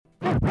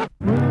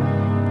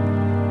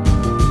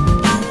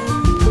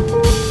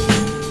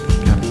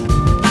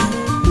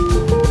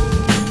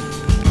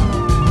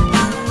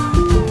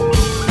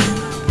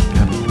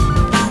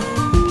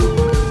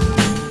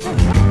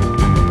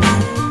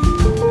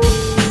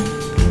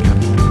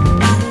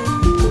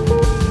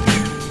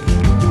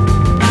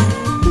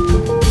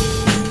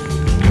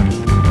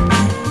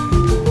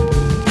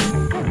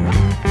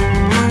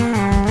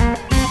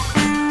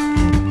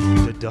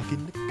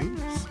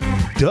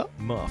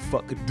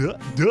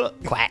Duh.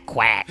 Quack,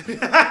 quack.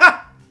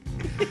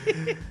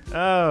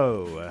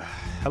 Oh,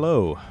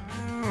 hello.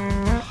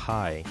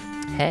 Hi.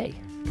 Hey.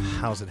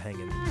 How's it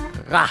hanging?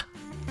 Rah.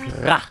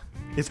 Rah.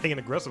 It's hanging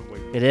aggressively.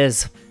 It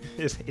is.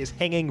 It's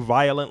hanging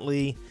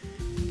violently.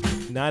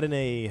 Not in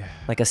a...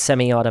 Like a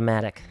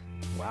semi-automatic.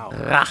 Wow.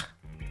 Rah.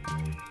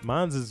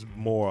 Mine's is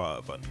more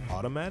of an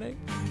automatic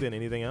than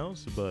anything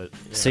else, but...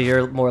 Yeah. So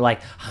you're more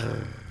like...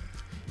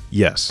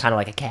 Yes. Kind of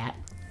like a cat.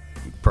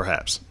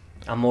 Perhaps.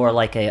 I'm more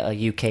like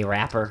a UK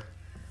rapper.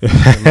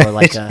 I'm more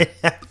like a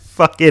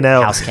fucking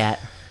hell. house cat.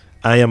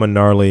 I am a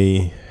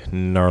gnarly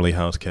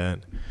house cat.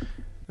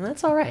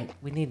 That's all right.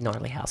 We need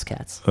gnarly house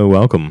cats. Oh,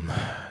 welcome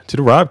to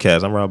the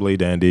Robcast. I'm Rob Lee.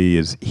 Dandy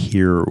is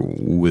here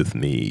with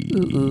me.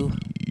 Ooh.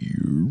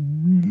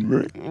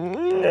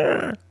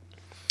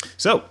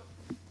 So,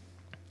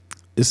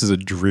 this is a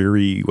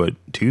dreary,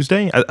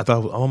 Tuesday? I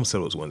almost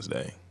said it was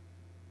Wednesday.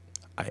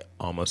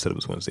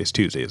 It's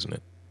Tuesday, isn't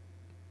it?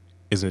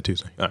 Isn't it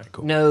Tuesday? All right,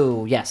 cool.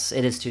 No, yes,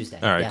 it is Tuesday.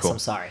 All right, yes, cool. I'm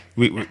sorry.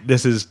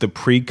 This is the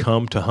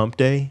pre-come to hump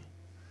day.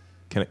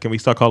 Can we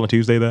start calling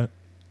Tuesday that?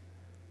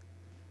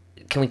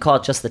 Can we call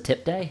it just the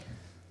tip day?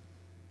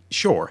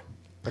 Sure.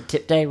 Or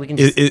tip day? We can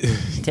just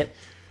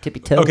tippy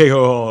toe. Okay,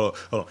 hold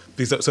on.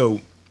 So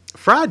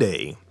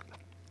Friday,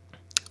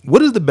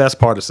 what is the best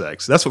part of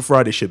sex? That's what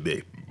Friday should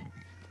be.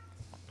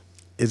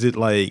 Is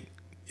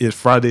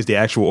Friday's the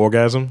actual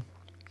orgasm?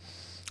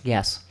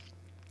 Yes.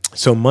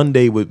 So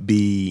Monday would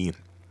be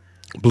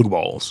blue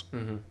balls.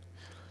 Mm-hmm.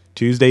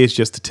 Tuesday is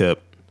just the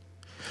tip.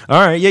 All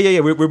right,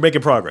 yeah. We're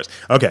making progress.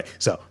 Okay,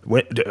 so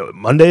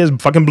Monday is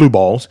fucking blue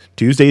balls.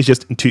 Tuesday is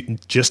just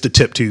the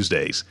tip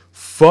Tuesdays.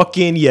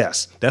 Fucking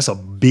yes. That's a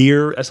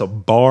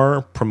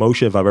bar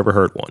promotion if I've ever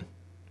heard one.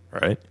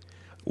 Right?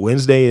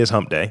 Wednesday is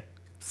hump day.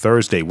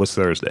 Thursday, what's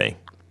Thursday?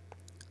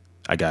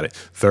 I got it.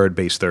 Third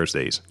base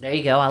Thursdays. There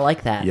you go. I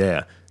like that.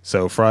 Yeah.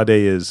 So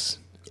Friday is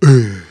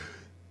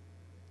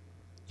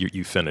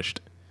you finished.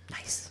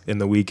 Nice. In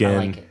the weekend,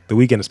 I like it. The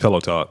weekend is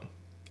pillow talk.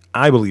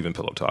 I believe in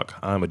pillow talk.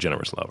 I'm a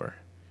generous lover.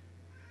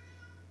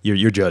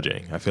 You're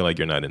judging. I feel like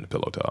you're not into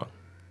pillow talk.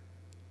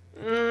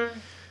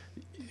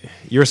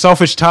 You're a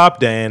selfish top,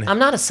 Dan. I'm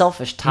not a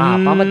selfish top.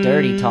 I'm a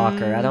dirty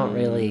talker. I don't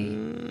really...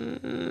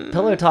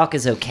 Pillow talk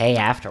is okay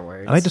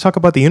afterwards. I like to talk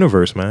about the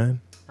universe,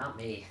 man. Not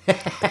me.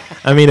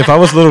 I mean, if I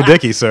was Little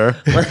Dicky, sir.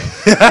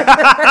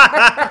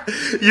 I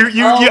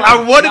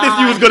wondered if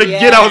you was going to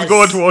get I was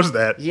going towards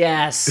that.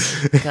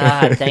 Yes.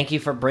 God, thank you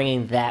for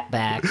bringing that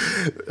back.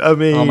 I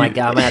mean... Oh, my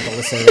God. I'm going to have to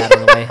listen to that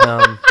on the way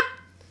home.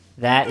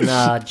 That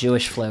and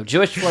Jewish Flow.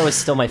 Jewish Flow is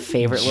still my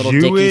favorite Little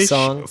Dicky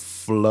song.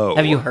 Flow.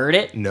 Have you heard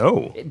it?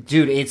 No.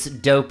 Dude, it's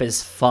dope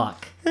as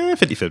fuck.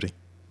 50-50.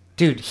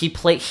 Dude,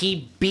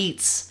 he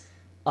beats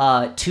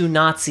two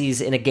Nazis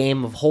in a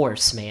game of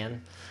horse,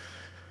 man.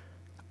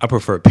 I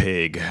prefer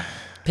Pig.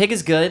 Pig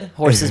is good.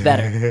 Horse is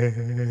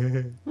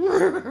better.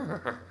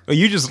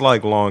 You just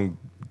like long...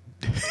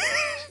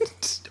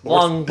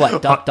 Long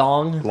what? Duck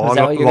dong? Long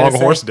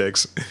horse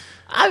dicks.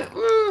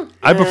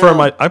 I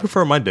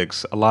prefer my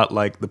dicks a lot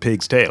like the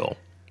pig's tail,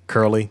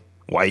 curly,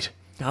 white.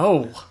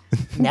 No,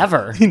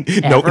 never.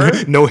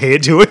 No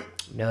head to it.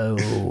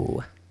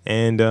 No.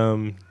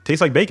 And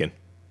tastes like bacon.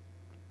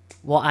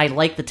 Well, I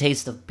like the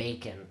taste of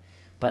bacon,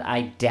 but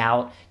I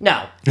doubt.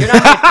 No, you're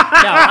not.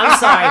 No, I'm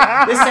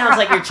sorry. This sounds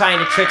like you're trying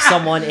to trick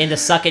someone into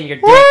sucking your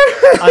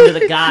dick under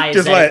the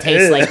guise that it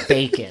tastes like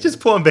bacon.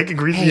 Just pulling bacon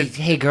grease.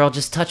 Hey, girl,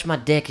 just touch my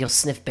dick. You'll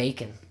sniff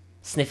bacon.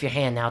 Sniff your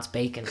hand, now it's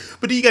bacon.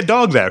 But you got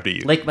dogs after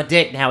you. Lick my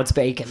dick, now it's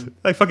bacon.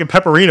 Like fucking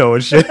pepperino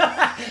and shit.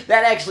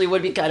 That actually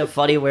would be kind of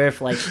funny where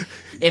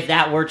if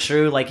that were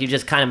true, like you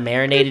just kind of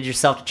marinated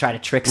yourself to try to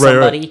trick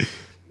somebody, right.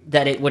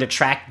 That it would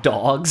attract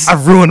dogs. I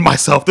ruined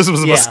myself. This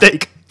was a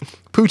mistake.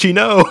 Poochie,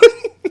 no.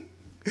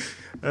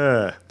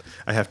 I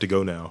have to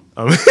go now.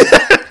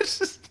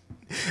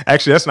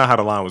 Actually, that's not how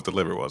the line was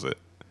delivered, was it?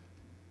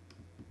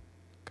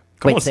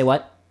 Wait, say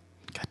what?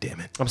 God damn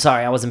it. I'm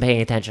sorry, I wasn't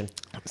paying attention.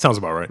 Sounds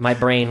about right. My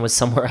brain was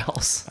somewhere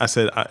else. I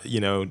said,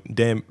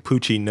 damn,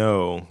 Poochie,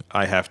 no,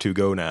 I have to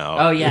go now.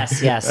 Oh,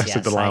 yes. I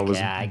said the line was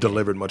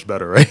delivered much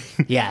better, right?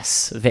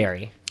 Yes,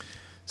 very.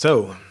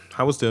 So,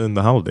 how was the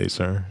holidays,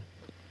 sir?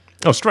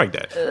 Oh, strike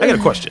that. I got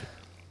a question.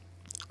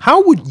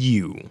 How would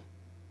you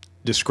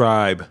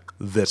describe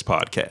this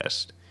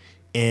podcast?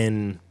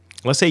 And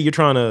let's say you're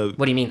trying to...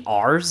 What do you mean,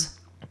 ours?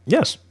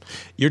 Yes.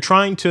 You're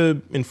trying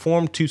to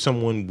inform to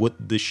someone what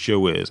this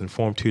show is.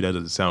 Inform to, that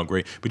doesn't sound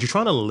great. But you're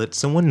trying to let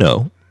someone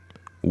know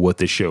what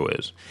this show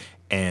is.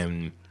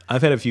 And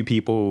I've had a few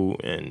people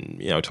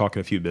and,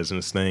 talking a few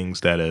business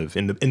things that have,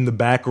 in the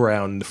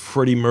background,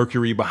 Freddie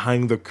Mercury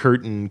behind the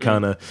curtain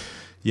kind of,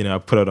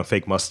 put out a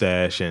fake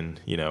mustache and,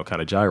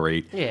 kind of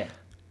gyrate. Yeah.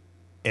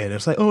 And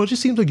it's like, oh, it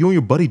just seems like you and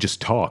your buddy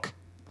just talk.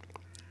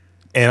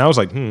 And I was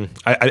like,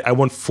 I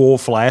went full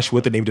flash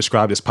with it. And they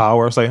described his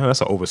power. I was like,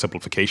 that's an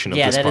oversimplification of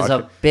this podcast. Yeah, that is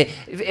a bit.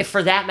 If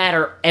for that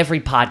matter, every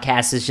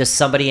podcast is just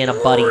somebody and a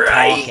buddy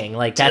talking.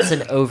 Like, that's an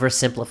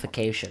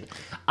oversimplification.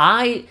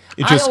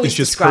 It's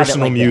just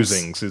personal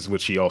musings, is what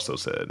she also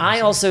said.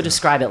 I also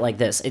describe it like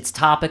this. It's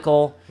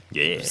topical.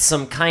 Yeah.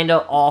 some kind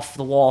of off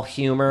the wall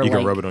humor. You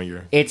can rub it on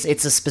your. It's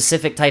a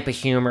specific type of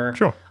humor.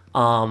 Sure.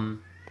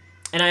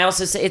 And I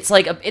also say it's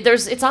like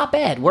it's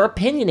op-ed. We're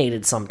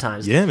opinionated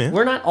sometimes. Yeah, man.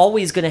 We're not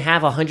always going to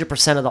have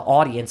 100% of the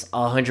audience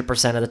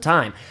 100% of the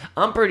time.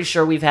 I'm pretty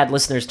sure we've had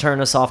listeners turn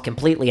us off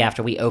completely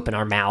after we open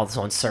our mouths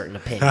on certain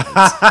opinions,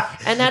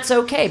 and that's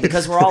okay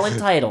because we're all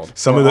entitled.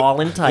 We're all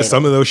entitled.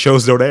 Some of those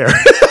shows don't air.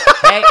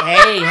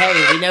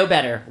 Hey, we know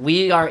better.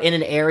 We are in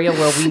an area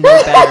where we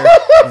know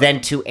better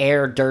than to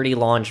air dirty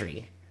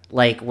laundry.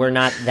 Like, we're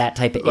not that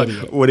type of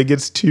idiot. When it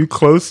gets too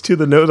close to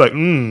the nose, like,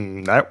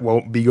 that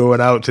won't be going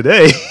out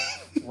today.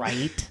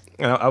 Right.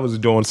 I was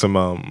doing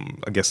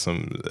some,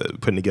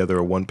 putting together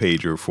a one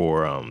pager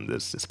for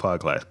this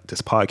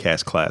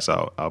podcast class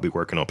I'll be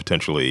working on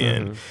potentially,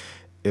 and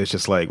it's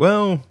just like,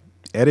 well,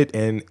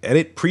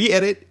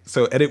 pre-edit,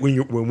 so edit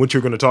when what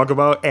you're going to talk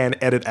about, and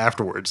edit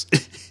afterwards.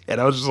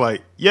 And I was just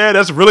like, yeah,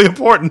 that's really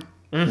important.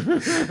 So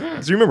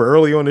you remember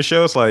early on the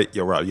show, it's like,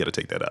 yo, Rob, you got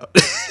to take that out.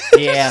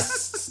 Yeah.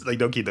 Like,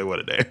 don't keep that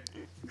one in there.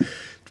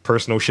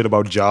 Personal shit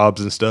about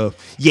jobs and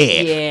stuff.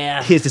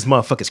 Yeah. Here's this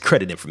motherfucker's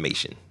credit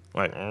information.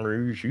 Like,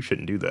 you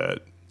shouldn't do that.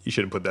 You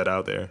shouldn't put that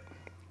out there.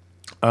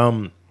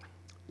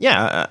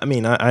 Yeah, I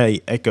mean, I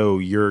echo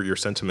your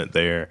sentiment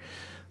there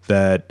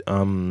that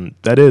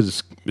that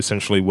is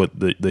essentially what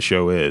the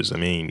show is. I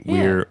mean,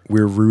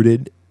 we're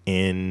rooted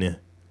in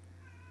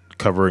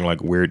covering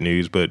like weird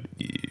news, but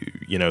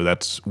you know,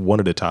 that's one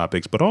of the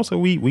topics, but also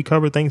we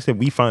cover things that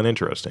we find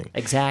interesting.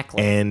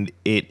 Exactly. And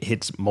it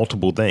hits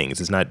multiple things.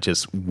 It's not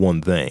just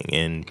one thing.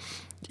 And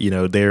you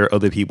know, there are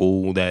other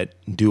people that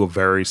do a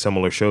very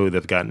similar show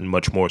that've gotten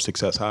much more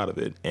success out of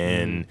it.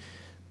 And,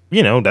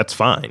 you know, that's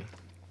fine.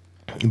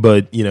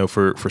 But, you know,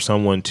 for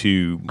someone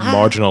to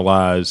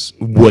marginalize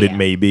what it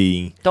may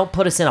be. Don't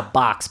put us in a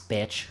box,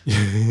 bitch.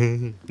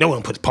 No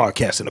one puts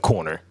podcasts in a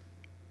corner.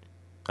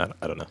 I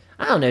don't know.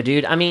 I don't know,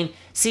 dude. I mean,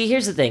 see,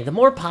 here's the thing. The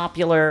more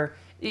popular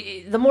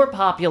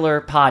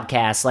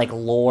podcasts like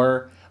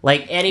Lore,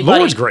 like anybody.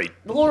 Lore's great.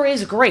 Lore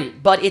is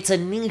great, but it's a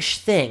niche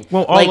thing.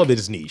 Well, all of it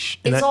is niche.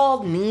 It's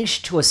all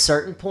niche to a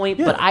certain point,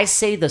 but I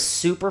say the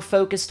super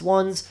focused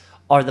ones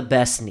are the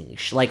best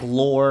niche. Like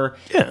Lore,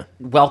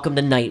 Welcome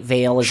to Night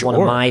Vale is one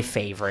of my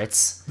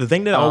favorites. The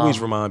thing that I always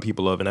remind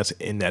people of, and that's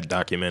in that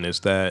document,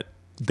 is that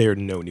there are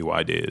no new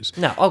ideas.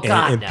 No,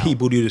 God, and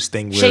people do this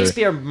thing where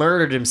Shakespeare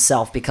murdered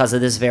himself because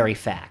of this very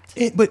fact.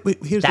 But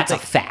here's that's the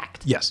thing. A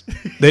fact. Yes,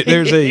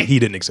 he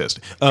didn't exist.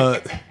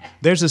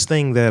 There's this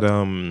thing that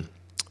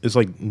is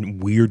like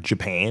Weird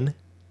Japan.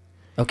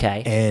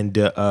 Okay. And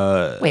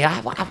wait,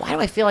 why do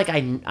I feel like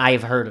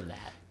I've heard of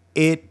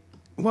that?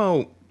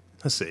 Well,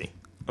 let's see.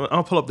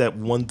 I'll pull up that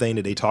one thing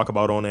that they talk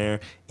about on there,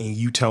 and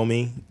you tell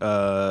me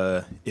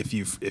if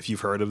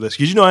you've heard of this,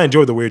 because you know I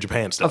enjoy the Weird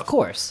Japan stuff. Of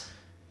course.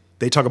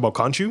 They talk about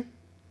conchu.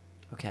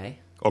 Okay.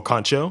 Or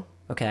concho.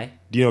 Okay.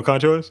 Do you know what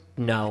concho is?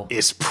 No.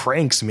 It's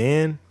pranks,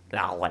 man.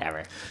 No,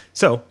 whatever.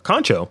 So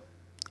concho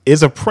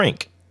is a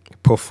prank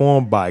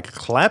performed by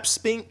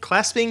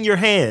clasping your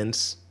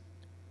hands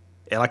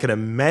like an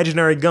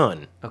imaginary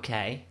gun.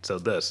 Okay. So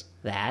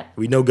that.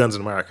 We know guns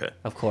in America.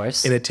 Of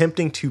course. In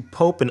attempting to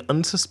poke an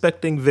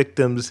unsuspecting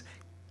victim's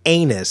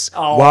anus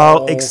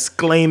while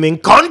exclaiming,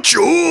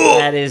 "Conchu!"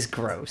 That is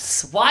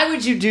gross. Why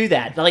would you do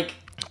that? Like,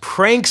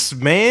 pranks,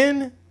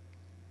 man.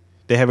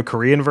 They have a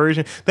Korean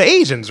version. The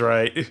Asians,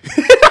 right?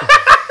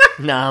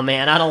 Nah,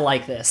 man, I don't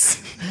like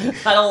this.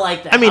 I don't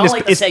like that. I mean,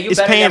 you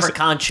better never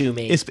conchu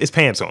me. It's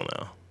pants on,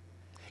 though.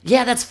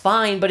 Yeah, that's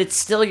fine, but it's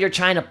still you're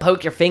trying to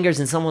poke your fingers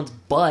in someone's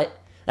butt.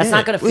 That's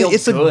not going to feel good.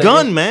 It's a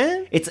gun,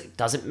 man. It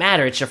doesn't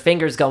matter. It's your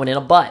fingers going in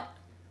a butt.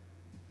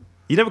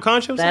 You never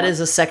concho? That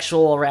is a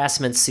sexual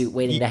harassment suit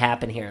waiting to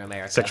happen here in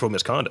America. Sexual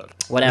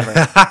misconduct.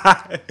 Whatever.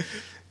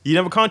 You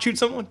never conchued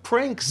someone?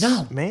 Pranks.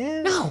 No,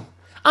 man. No.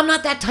 I'm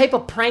not that type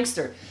of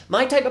prankster.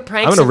 My type of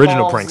pranks I'm an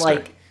original involves, prankster.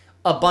 like,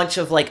 a bunch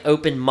of, like,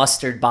 open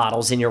mustard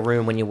bottles in your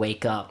room when you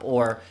wake up.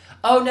 Or,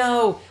 oh,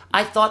 no,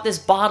 I thought this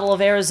bottle of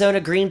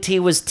Arizona green tea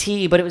was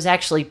tea, but it was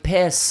actually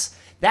piss.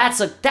 That's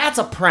a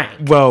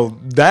prank. Well,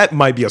 that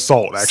might be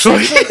assault,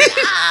 actually.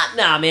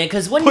 Nah, man,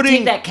 because when you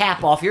take that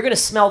cap off, you're going to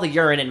smell the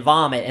urine and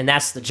vomit, and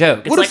that's the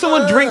joke. It's what if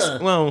someone drinks?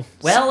 Well,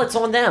 it's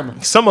on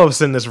them. Some of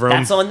us in this room.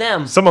 That's on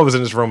them. Some of us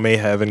in this room may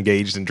have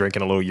engaged in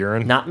drinking a little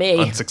urine. Not me.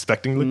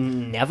 Unsuspectingly.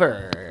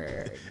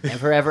 Never.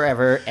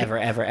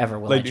 Ever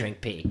will I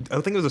drink pee.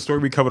 I think it was a story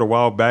we covered a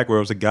while back where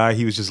it was a guy,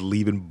 he was just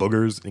leaving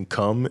boogers and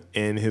cum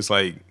in his,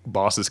 like,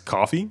 boss's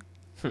coffee.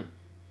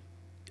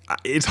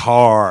 It's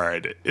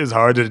hard. It's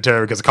hard to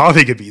determine because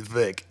coffee could be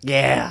thick.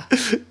 Yeah.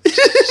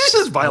 It's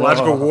just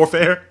biological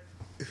warfare.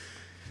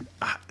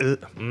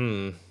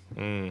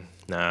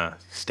 Nah.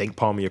 Steak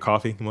palm of your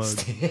coffee mug.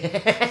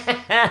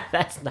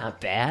 That's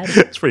not bad.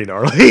 It's pretty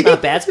gnarly.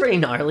 Not bad. It's pretty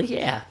gnarly,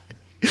 yeah.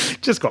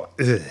 Just go.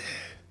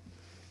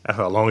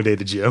 After a long day at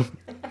the gym.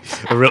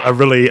 A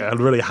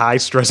really high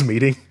stress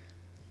meeting.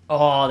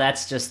 Oh,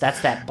 that's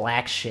that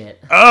black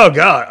shit. Oh,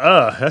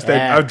 God. That's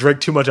that. I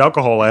drank too much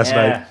alcohol last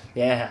night.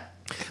 Yeah.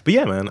 But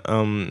yeah,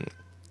 man,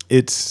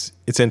 it's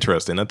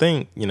interesting. I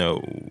think, you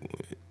know,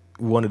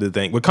 one of the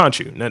things with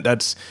Conchu.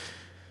 That's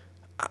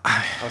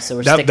so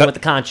we're sticking with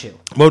the Conchu.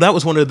 Well, that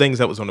was one of the things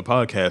that was on the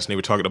podcast, and they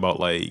were talking about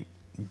like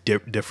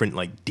different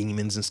like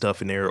demons and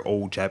stuff in their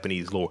old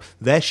Japanese lore.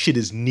 That shit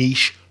is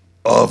niche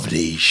of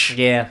niche.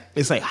 Yeah,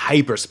 it's like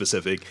hyper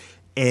specific.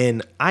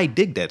 And I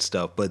dig that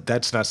stuff, but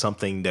that's not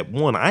something that,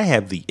 one, I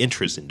have the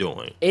interest in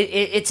doing.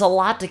 It's a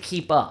lot to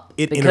keep up.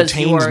 It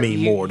entertains me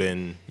more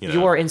than,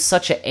 You are in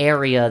such an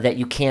area that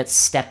you can't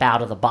step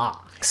out of the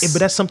box. Yeah, but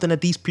that's something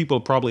that these people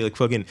are probably like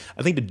fucking,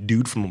 I think the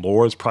dude from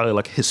lore is probably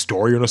like a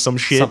historian or some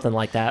shit. Something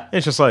like that. And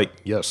it's just like,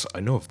 yes, I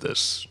know of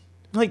this.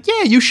 Like,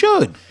 yeah, you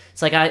should.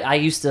 It's like I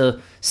used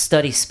to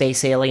study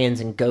space aliens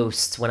and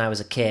ghosts when I was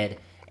a kid.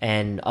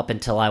 And up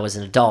until I was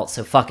an adult,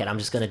 so fuck it, I'm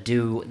just going to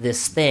do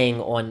this thing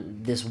on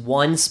this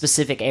one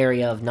specific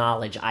area of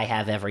knowledge I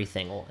have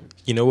everything on.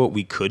 You know what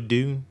we could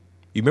do? Do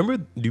you remember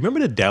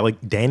the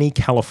Danny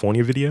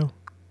California video?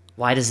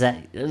 Why does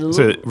that... It's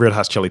a Red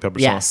Hot Chili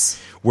Peppers song.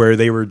 Yes. Where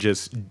they were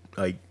just,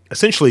 like,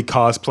 essentially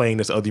cosplaying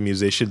as other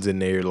musicians,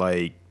 and they're,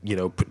 like, you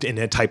know, in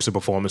their types of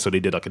performance. So they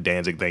did, like, a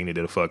Danzig thing. They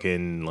did a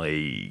fucking,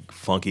 like,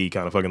 funky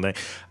kind of fucking thing.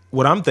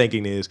 What I'm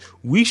thinking is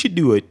we should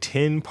do a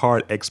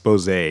 10-part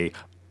expose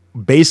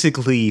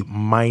basically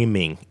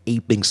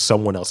aping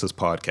someone else's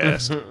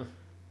podcast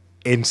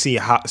and see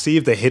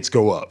if the hits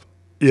go up.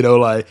 You know,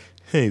 like,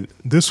 hey,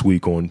 this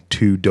week on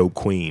Two Dope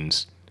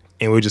Queens,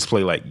 and we just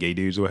play like gay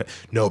dudes.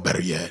 No,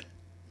 better yet,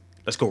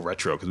 let's go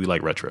retro because we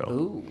like retro.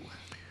 Ooh.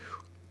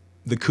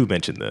 The Coup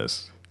mentioned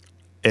this,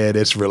 and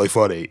it's really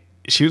funny.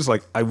 She was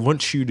like, I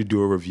want you to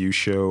do a review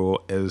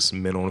show as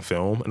men on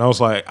film, and I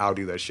was like, I'll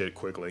do that shit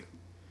quickly.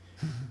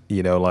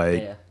 You know,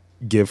 like. Yeah.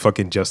 Give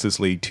fucking Justice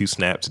League 2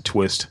 snaps, a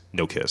twist,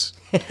 no kiss.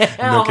 No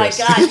oh kiss.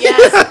 My god,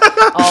 yes!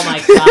 Oh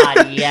my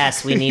god,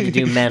 yes! We need to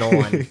do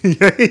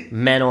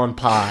men on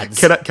pods.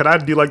 Can I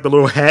do like the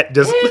little hat?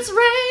 Just it's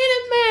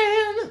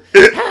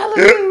raining men,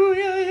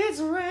 hallelujah! It's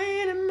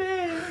raining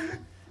men.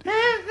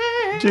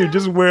 Dude,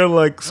 just wear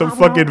like some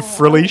fucking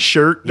frilly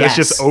shirt that's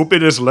just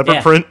open as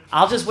leopard print.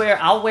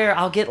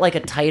 I'll get like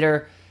a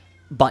tighter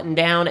button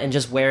down and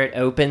just wear it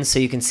open so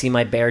you can see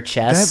my bare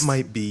chest. That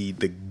might be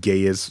the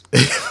gayest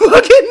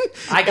fucking.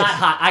 I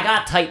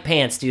got tight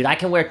pants, dude. I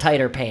can wear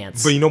tighter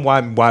pants. But you know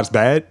why it's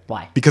bad?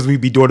 Why? Because we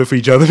be doing it for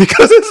each other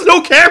because there's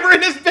no camera in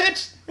this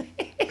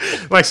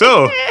bitch. Like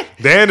so,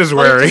 Dan is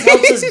wearing. It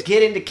helps us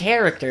get into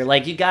character.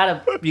 Like you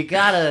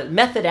gotta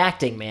method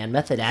acting, man.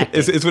 Method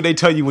acting. It's what they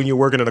tell you when you're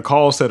working in a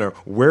call center.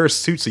 Wear a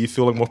suit so you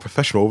feel like more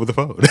professional over the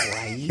phone.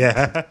 Right.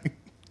 Yeah.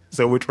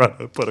 So we're trying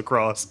to put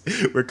across,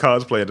 we're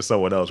cosplaying to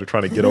someone else. We're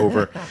trying to get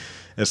over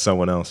as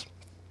someone else.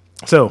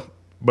 So,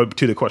 but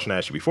to the question I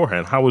asked you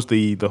beforehand, how was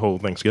the whole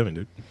Thanksgiving,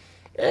 dude?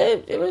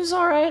 It was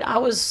all right. I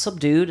was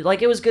subdued.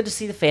 Like, it was good to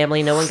see the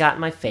family. No one got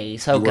in my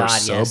face. Oh, God,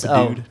 yes.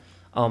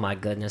 Oh, my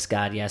goodness,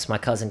 God, yes. My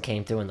cousin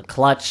came through in the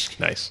clutch.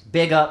 Nice.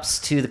 Big ups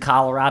to the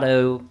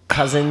Colorado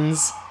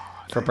cousins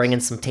for bringing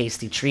some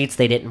tasty treats.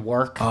 They didn't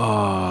work.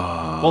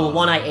 Oh. Well, the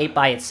one I ate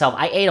by itself,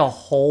 I ate a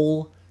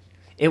whole,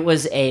 it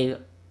was a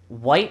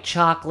white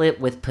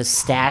chocolate with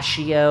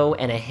pistachio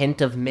and a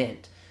hint of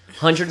mint.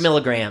 100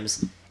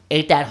 milligrams.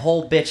 Ate that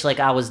whole bitch like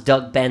I was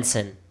Doug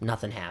Benson.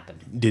 Nothing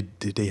happened. Did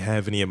they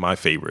have any of my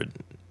favorite?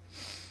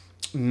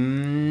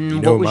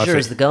 What was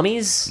yours? The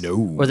gummies?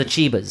 No. Or the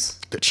Chibas?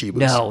 The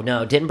Chibas.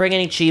 No. Didn't bring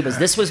any Chibas.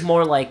 This was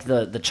more like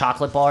the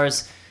chocolate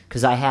bars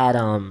because I had...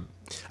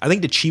 I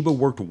think the Chiba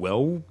worked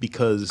well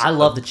because I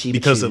love the Chiba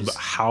because chews.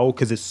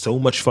 because it's so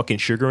much fucking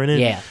sugar in it.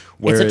 Yeah,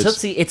 whereas it's a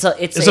Tootsie.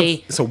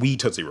 It's a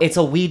weed Tootsie Roll. It's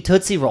a weed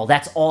Tootsie Roll.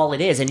 That's all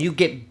it is, and you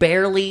get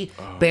barely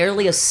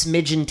a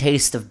smidgen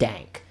taste of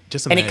dank.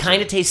 Just imagine. And it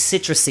kind of tastes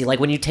citrusy. Like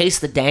when you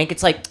taste the dank,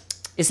 it's like,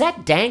 is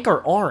that dank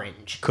or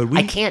orange?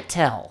 I can't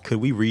tell. Could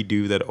we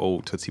redo that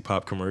old Tootsie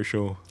Pop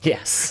commercial?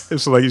 Yes.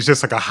 It's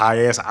just like a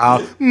high ass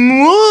aisle.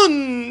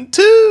 1,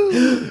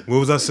 2. What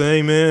was I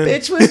saying, man?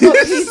 Bitch with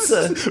my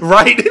pizza.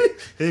 Right.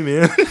 Hey,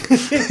 man.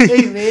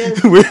 Hey, man.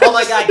 Oh,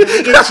 my God. Can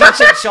we get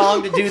Cheech and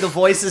Chong to do the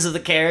voices of the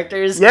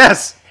characters?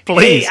 Yes,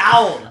 please. Hey,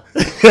 Owl.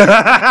 Hey,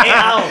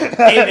 Owl.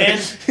 Hey, man.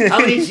 How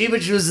many Chiba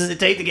Chews does it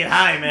take to get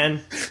high,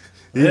 man?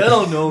 Yeah, I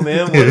don't know,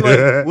 man.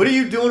 What are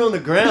you doing on the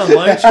ground?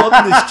 Why aren't you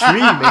up in this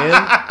tree,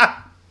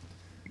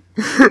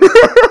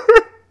 man?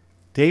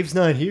 Dave's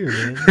not here,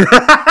 man.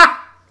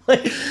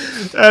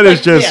 That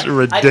is just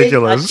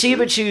ridiculous. I think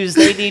Chiba Chews,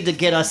 they need to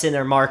get us in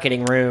their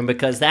marketing room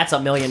because that's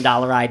 $1 million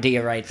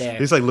idea right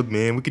there. It's like, look,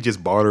 man, we could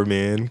just barter,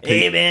 man.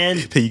 Hey, man.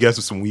 Pay you guys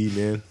with some weed,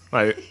 man.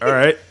 Like, all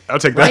right, I'll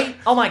take that. Right?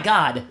 Oh, my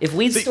God. If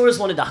weed stores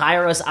wanted to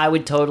hire us, I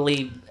would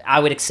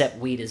accept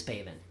weed as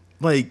payment.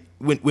 Like,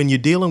 when you're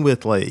dealing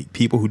with, like,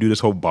 people who do this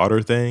whole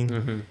barter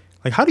thing,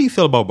 like, how do you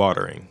feel about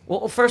bartering?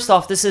 Well, first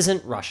off, this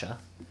isn't Russia.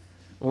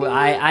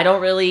 I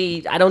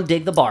don't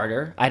dig the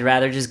barter. I'd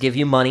rather just give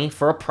you money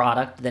for a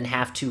product than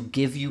have to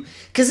give you...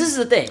 Because this is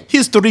the thing.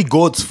 Here's 3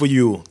 goats for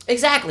you.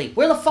 Exactly.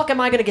 Where the fuck am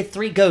I going to get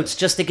 3 goats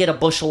just to get a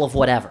bushel of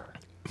whatever?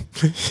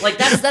 Like,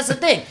 that's the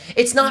thing.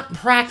 It's not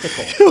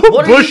practical.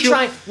 What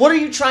are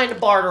you trying to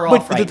barter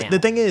off right now? The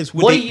thing is...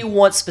 What do you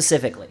want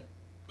specifically?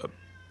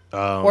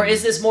 Or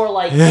is this more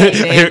like, hey,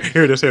 man.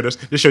 Here it is.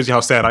 This shows you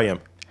how sad I am.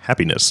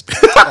 Happiness.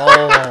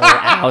 Oh,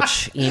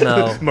 ouch,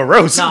 emo.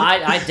 Morose. No,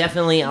 I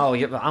definitely.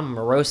 I'm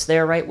morose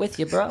there, right with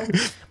you, bro.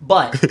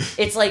 But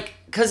it's like,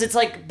 because it's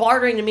like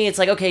bartering to me. It's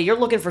like, okay, you're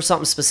looking for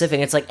something specific.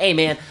 It's like, hey,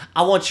 man,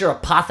 I want your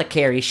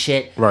apothecary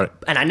shit. Right.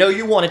 And I know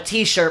you want a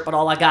T-shirt, but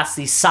all I got's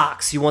these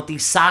socks. You want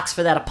these socks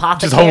for that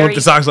apothecary? Just hold up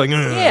the socks like.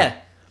 Yeah.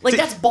 Like,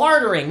 that's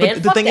bartering,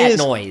 man. Fuck that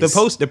noise.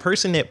 The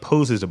person that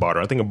poses the barter,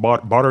 I think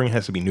bartering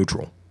has to be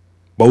neutral.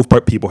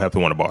 Both people have to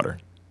want to barter.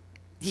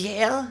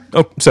 Yeah.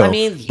 Oh, so I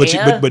mean,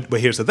 yeah.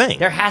 But here's the thing.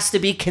 There has to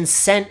be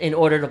consent in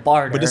order to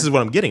barter. But this is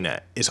what I'm getting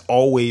at. It's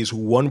always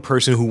one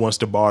person who wants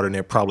to barter, and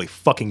they're probably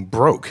fucking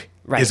broke.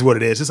 Right. Is what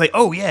it is. It's like,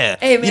 oh yeah.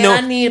 Hey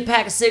man, I need a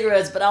pack of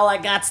cigarettes, but all I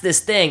got's this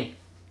thing.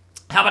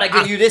 How about I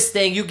give you this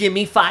thing? You give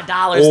me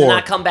 $5, and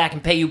I come back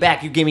and pay you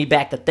back. You give me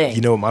back the thing.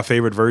 You know what my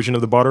favorite version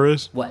of the barter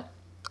is? What?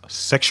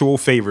 Sexual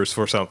favors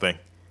for something.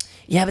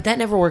 Yeah, but that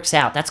never works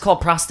out. That's called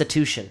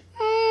prostitution.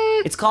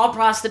 It's called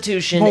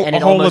prostitution, and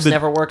it almost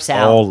never works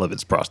out. All of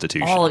it's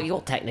prostitution.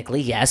 Well, technically,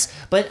 yes.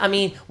 But, I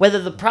mean,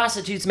 whether the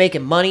prostitute's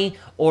making money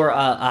or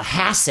a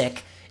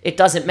hassock, it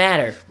doesn't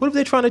matter. What if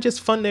they're trying to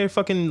just fund their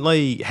fucking,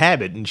 like,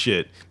 habit and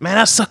shit? Man,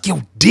 I suck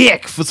your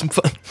dick for some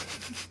fun.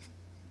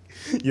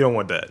 You don't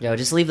want that. Yo,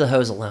 just leave the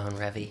hoes alone,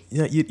 Revy.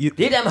 Yeah,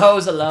 leave them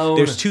hoes alone.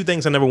 There's two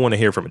things I never want to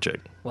hear from a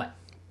chick. What?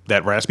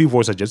 That raspy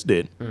voice I just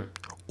did,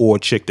 or a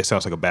chick that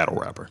sounds like a battle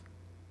rapper.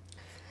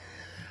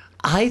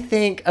 I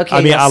think, okay.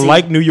 I mean, I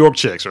like New York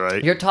chicks,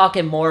 right? You're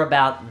talking more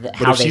about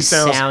how they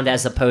sound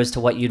as opposed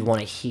to what you'd want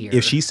to hear.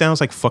 If she sounds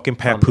like fucking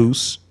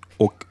Papoose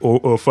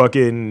or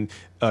fucking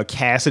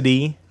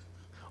Cassidy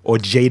or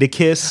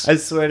Jadakiss. I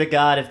swear to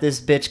God, if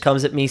this bitch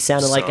comes at me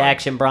sounding like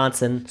Action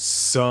Bronson,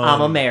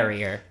 I'm a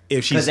marry her.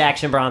 Because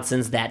Action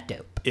Bronson's that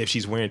dope. If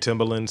she's wearing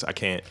Timberlands, I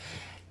can't.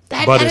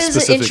 That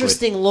is an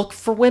interesting look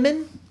for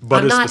women.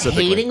 I'm not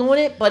hating on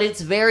it, but it's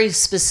very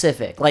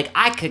specific. Like,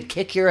 I could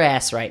kick your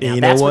ass right now.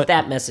 That's what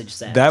that message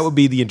says. That would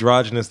be the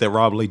androgynous that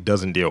Rob Lee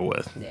doesn't deal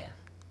with. Yeah.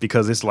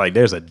 Because it's like,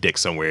 there's a dick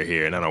somewhere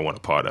here, and I don't want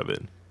a part of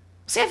it.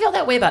 See, I feel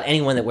that way about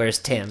anyone that wears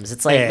Timbs.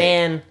 It's like,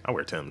 man. I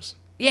wear Timbs.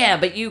 Yeah,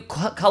 but you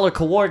color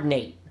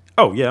coordinate.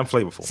 Oh, yeah, I'm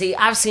flavorful. See,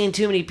 I've seen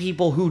too many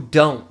people who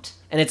don't.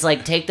 And it's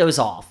like, take those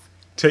off.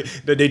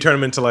 They turn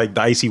them into, like,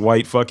 the icy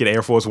white fucking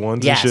Air Force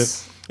Ones and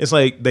shit. It's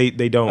like they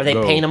don't. Or they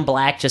paint them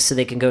black just so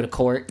they can go to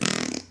court.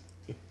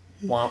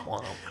 Womp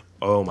womp.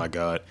 Oh my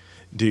God,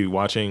 dude!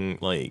 Watching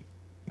like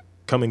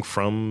coming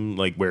from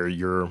like where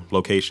your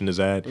location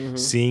is at,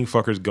 seeing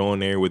fuckers going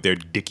there with their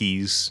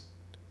Dickies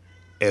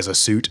as a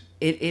suit.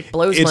 It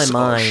blows my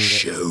mind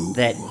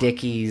that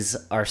Dickies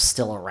are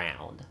still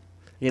around.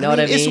 You know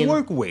what I mean? It's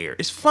workwear.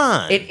 It's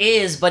fine. It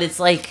is, but it's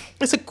like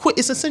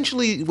it's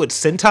essentially what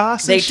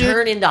Centos. They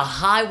turn into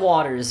high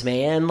waters,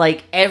 man.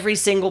 Like every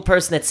single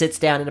person that sits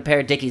down in a pair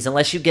of Dickies,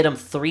 unless you get them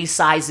 3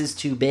 sizes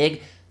too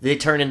big, they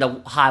turn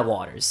into high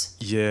waters.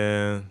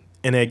 Yeah,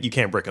 and you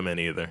can't break them in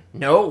either.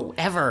 No,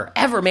 ever,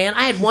 man.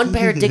 I had one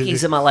pair of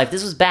Dickies in my life.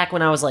 This was back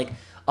when I was like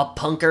a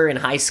punker in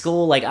high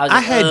school. Like I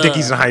had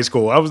Dickies in high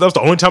school. That was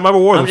the only time I ever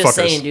wore them. I'm just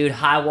saying, dude.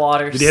 High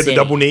waters. Did they have the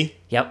double knee?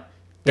 Yep.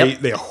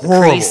 They're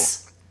horrible.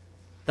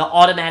 The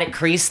automatic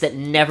crease that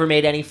never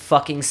made any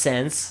fucking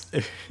sense.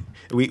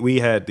 We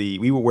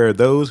would wear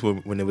those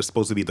when it was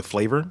supposed to be the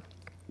flavor,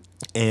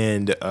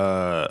 and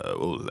what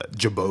was that?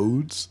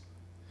 Jabodes.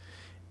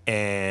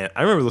 And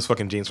I remember those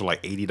fucking jeans for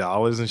like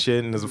 $80 and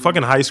shit. And as a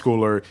fucking high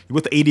schooler,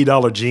 with the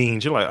 $80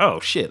 jeans, you're like, oh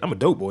shit, I'm a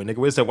dope boy, nigga.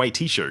 Where's that white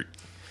T-shirt?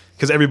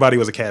 Because everybody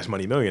was a Cash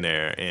Money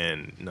millionaire,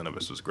 and none of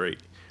us was great.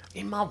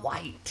 In my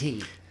white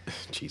tee.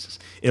 Jesus.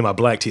 In my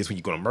black tee is when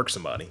you're going to murk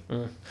somebody.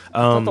 I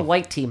thought the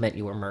white tee meant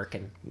you were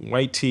murking.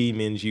 White tee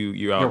means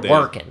you're out there.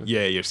 You're working.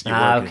 Yeah, you're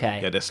working. Okay.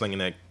 Yeah, they're slinging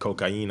that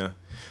cocaine.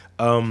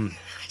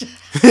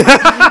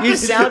 You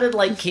sounded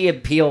like Key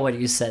and Peele when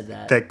you said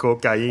that. That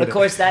cocaine. Of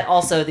course, that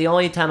also, the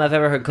only time I've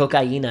ever heard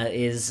cocaine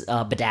is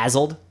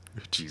Bedazzled.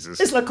 Jesus.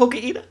 It's la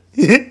cocaine.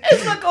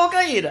 It's la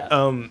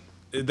cocaine.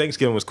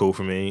 Thanksgiving was cool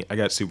for me. I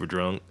got super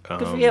drunk.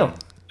 Good for you.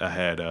 I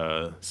had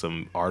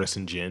some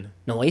artisan gin.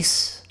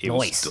 Nice. It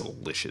was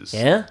delicious.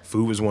 Yeah?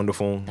 Food was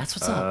wonderful. That's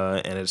what's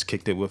up. And I just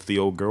kicked it with the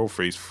old girl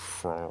phrase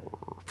for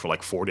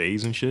like 4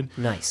 days and shit.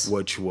 Nice.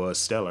 Which was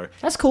stellar.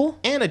 That's cool.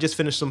 And I just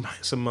finished some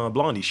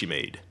blondies she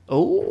made.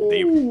 Oh.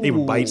 They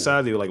were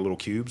bite-sized. They were like little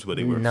cubes, but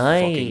they were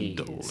fucking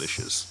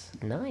delicious.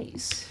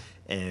 Nice.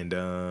 And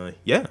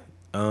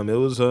it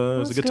was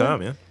a good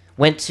time, yeah.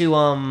 Went to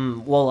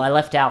I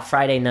left out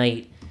Friday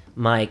night.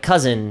 My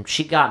cousin,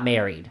 she got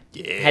married.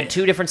 Yeah. Had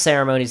 2 different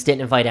ceremonies.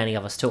 Didn't invite any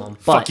of us to them.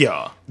 But fuck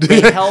y'all.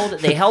 they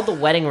held the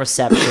wedding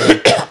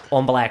reception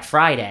on Black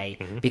Friday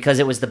because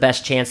it was the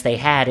best chance they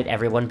had at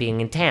everyone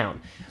being in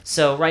town.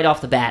 So right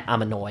off the bat,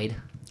 I'm annoyed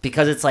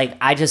because it's like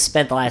I just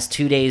spent the last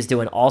 2 days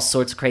doing all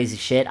sorts of crazy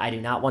shit. I do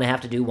not want to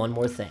have to do one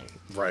more thing.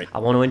 Right. I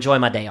want to enjoy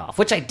my day off,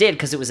 which I did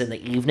because it was in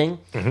the evening.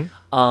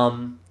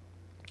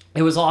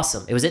 It was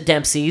awesome. It was at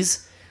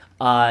Dempsey's.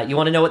 You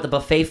want to know what the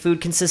buffet food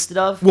consisted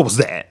of? What was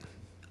that?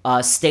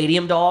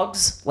 Stadium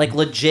dogs, like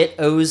legit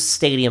O's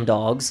stadium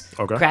dogs,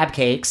 okay. crab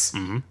cakes,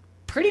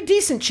 pretty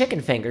decent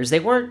chicken fingers. They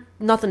weren't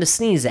nothing to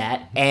sneeze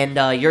at.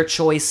 And your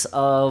choice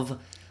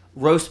of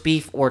roast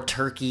beef or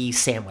turkey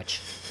sandwich.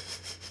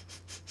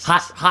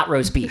 Hot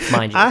roast beef,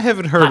 mind you. I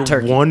haven't heard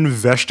one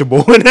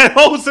vegetable in that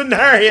whole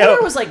scenario.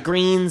 There was like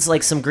greens,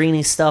 like some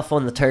greeny stuff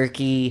on the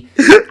turkey.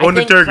 On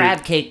the turkey.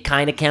 Crab cake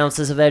kind of counts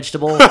as a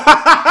vegetable.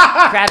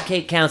 Crab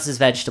cake counts as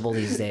vegetable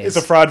these days. It's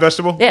a fried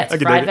vegetable? Yeah, it's a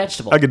fried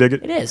vegetable. I can dig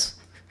it. It is.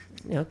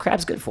 You know,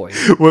 crab's good for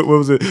you. What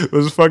was it? It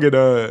was fucking,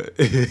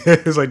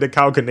 it's like the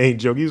Kyle Kinane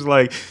joke. He was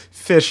like,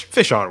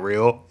 fish aren't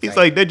real. He's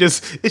like,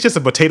 it's just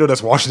a potato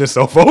that's washing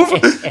itself over.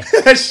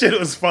 That shit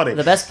was funny.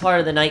 The best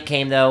part of the night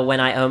came, though, when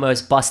I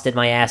almost busted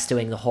my ass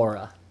doing the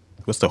horror.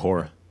 What's the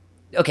horror?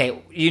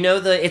 Okay,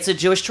 it's a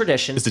Jewish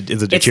tradition. Is it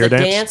the chair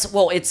dance?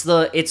 Well,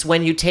 it's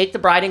when you take the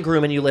bride and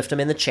groom and you lift them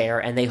in the chair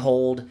and they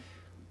hold.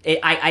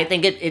 I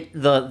think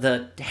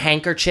the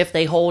handkerchief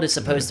they hold is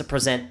supposed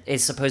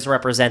to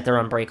represent their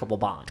unbreakable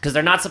bond because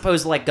they're not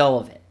supposed to let go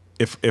of it.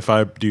 If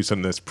I do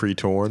something that's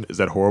pre-torn, is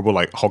that horrible?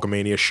 Like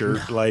Hulkamania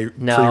shirt, like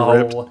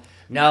pre-ripped?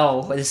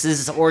 No, this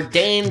is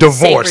ordained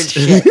divorced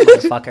sacred shit,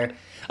 motherfucker.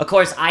 Of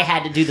course, I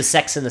had to do the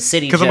Sex in the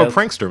City joke. Because I'm a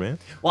prankster, man.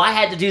 Well, I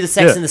had to do the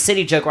Sex in the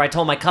City joke where I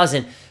told my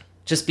cousin,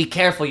 just be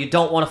careful, you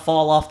don't want to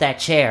fall off that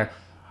chair.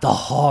 The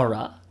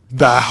horror.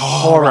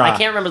 I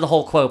can't remember the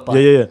whole quote,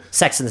 but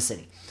Sex in the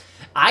City.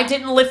 I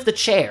didn't lift the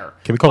chair,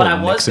 Can we call but it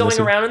I was going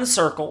around in the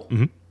circle,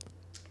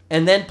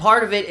 and then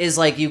part of it is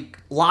like you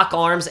lock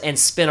arms and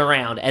spin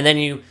around, and then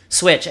you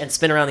switch and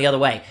spin around the other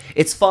way.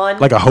 It's fun.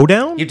 Like a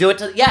Hoe-down? You do it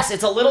yes,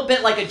 it's a little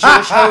bit like a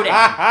Jewish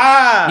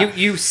Hoe-down.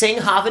 You sing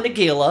Hava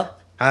Nagila.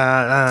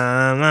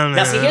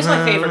 Now, see, here's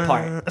my favorite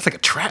part. That's like a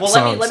trap song.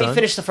 Well, let me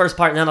finish the first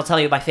part, and then I'll tell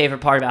you my favorite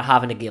part about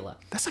Hava Nagila.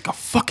 That's like a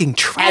fucking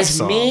trap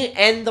song. As me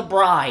and the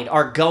bride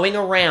are going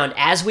around,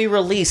 as we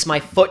release, my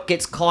foot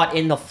gets caught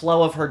in the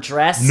flow of her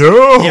dress.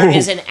 No! There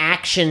is an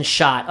action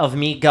shot of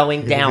me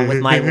going down with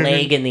my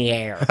leg in the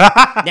air.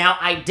 Now,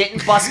 I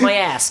didn't bust my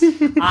ass.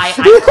 I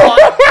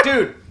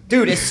caught...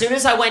 Dude, as soon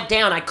as I went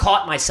down, I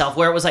caught myself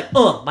where it was like,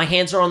 my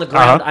hands are on the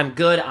ground. I'm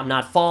good. I'm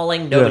not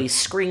falling. Nobody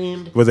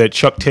screamed. Was it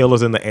Chuck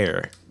Taylor's in the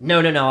air? No.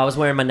 I was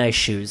wearing my nice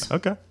shoes.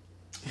 Okay.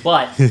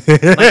 But my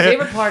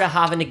favorite part of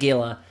Hava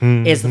Nagila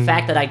is the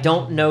fact that I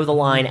don't know the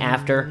line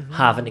after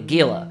Hava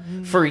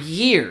Nagila. For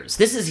years.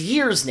 This is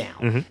years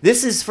now.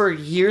 This is for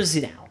years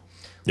now.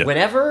 Yeah.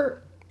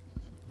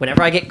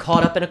 Whenever I get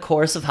caught up in a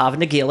chorus of Hava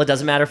Nagila,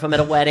 doesn't matter if I'm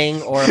at a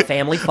wedding or a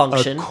family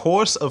function. A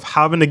chorus of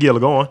Hava Nagila,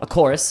 go on. A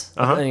chorus,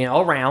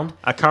 around.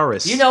 A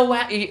chorus. You know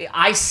what?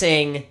 I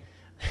sing,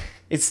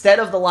 instead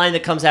of the line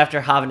that comes after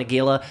Hava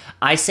Nagila,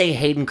 I say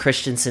Hayden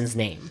Christensen's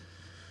name.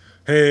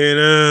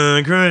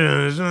 Hayden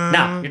Christensen.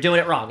 No, you're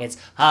doing it wrong. It's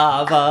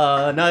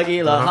Hava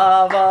Nagila,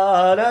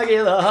 Hava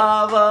Nagila,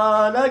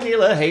 Hava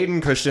Nagila, Hayden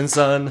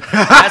Christensen.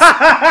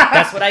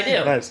 That's what I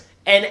do. Nice.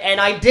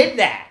 And I did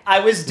that.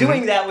 I was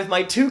doing that with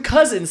my two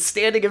cousins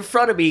standing in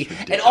front of me,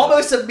 and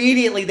almost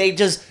immediately they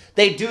do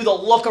the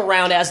look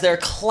around as they're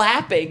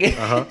clapping.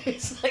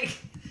 It's like,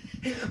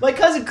 my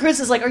cousin Chris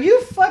is like, "Are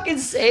you fucking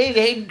saying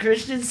Hayden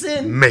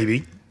Christensen?"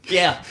 Maybe.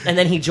 Yeah, and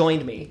then he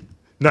joined me.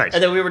 Nice.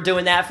 And then we were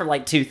doing that for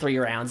like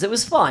 2-3 rounds. It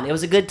was fun. It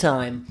was a good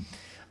time.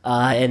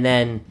 And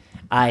then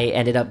I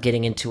ended up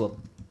getting into a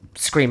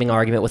screaming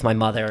argument with my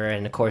mother,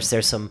 and of course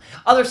there's some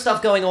other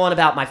stuff going on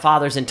about my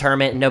father's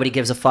interment, and nobody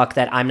gives a fuck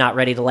that I'm not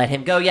ready to let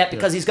him go yet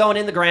because he's going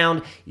in the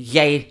ground.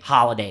 Yay,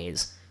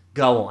 holidays.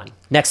 Go on.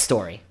 Next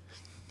story.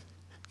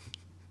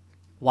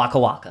 Waka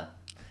Waka.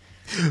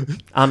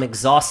 I'm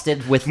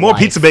exhausted with more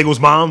life. Pizza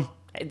bagels, Mom.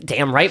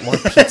 Damn right, more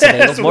pizza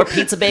bagels. More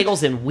pizza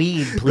bagels and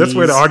weed, please. That's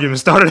where the argument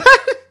started.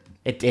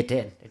 It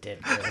did.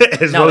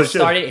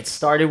 It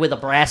started with a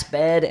brass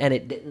bed, and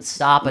it didn't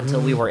stop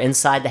until we were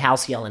inside the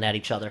house yelling at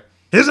each other.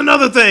 Here's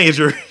another thing: is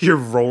you're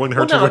rolling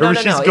her to wherever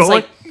she's going. It's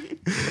like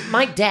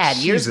my dad,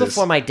 years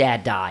before my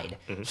dad died,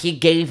 he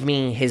gave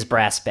me his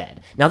brass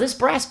bed. Now, this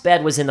brass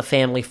bed was in the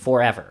family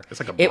forever. It's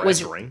like a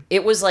brass ring.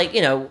 It was like,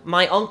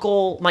 my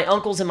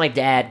uncles and my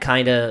dad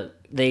kind of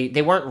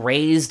they weren't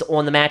raised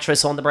on the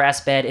mattress on the brass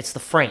bed. It's the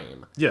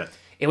frame. Yeah.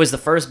 It was the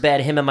first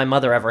bed him and my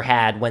mother ever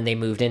had when they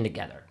moved in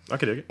together. I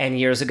could dig it. And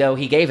years ago,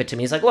 he gave it to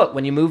me. He's like, "Look,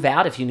 when you move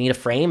out, if you need a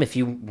frame, if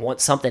you want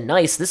something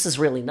nice, this is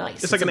really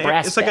nice. It's like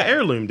an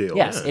heirloom deal."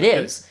 Yes, it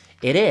is.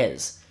 It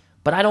is.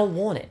 But I don't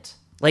want it.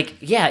 Like,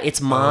 yeah,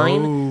 it's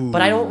mine,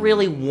 but I don't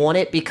really want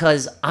it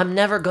because I'm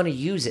never going to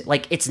use it.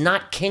 Like, it's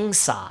not king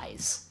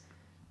size.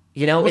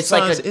 What it's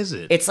size like is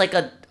it? It's like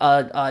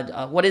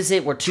a what is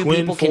it? Where two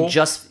people can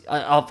just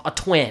a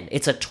twin.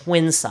 It's a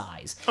twin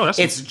size.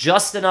 It's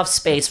just enough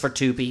space for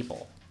two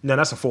people. No,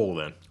 that's a full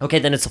then. Okay,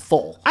 then it's a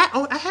full.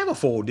 I have a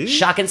full, dude.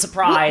 Shocking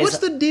surprise. What's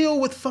the deal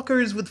with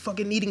fuckers with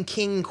fucking needing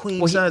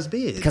queen size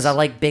beds? Because I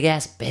like big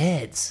ass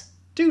beds.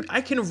 Dude, I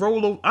can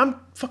roll over. I'm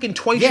fucking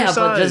twice your size.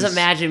 Yeah, but just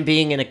imagine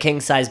being in a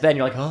king size bed and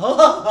you're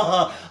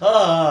like,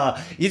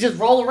 you just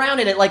roll around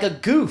in it like a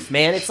goof,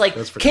 man. It's like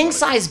king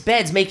size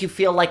beds make you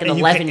feel like an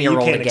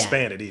 11-year-old again. You can't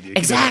expand it either.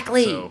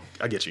 Exactly. So,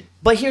 I get you.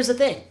 But here's the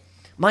thing.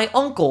 My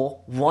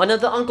uncle, one of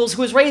the uncles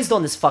who was raised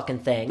on this fucking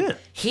thing,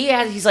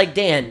 he's like,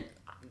 "Dan,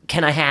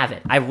 can I have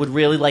it? I would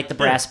really like the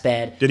brass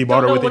bed. Did he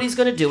barter with you? Don't know what he's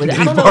going to do with it.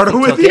 Did I don't he know if barter he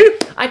with took you?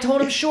 it. I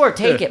told him, sure,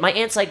 take it. My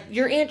aunt's like,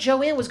 your Aunt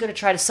Joanne was going to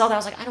try to sell that. I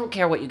was like, I don't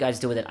care what you guys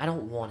do with it. I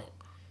don't want it.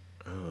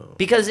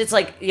 Because it's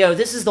like,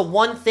 this is the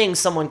one thing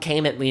someone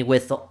came at me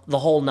with the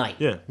whole night.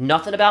 Yeah.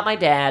 Nothing about my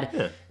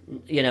dad.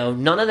 Yeah.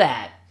 None of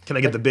that. Can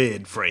I get the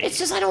bed frame? It's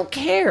just I don't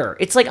care.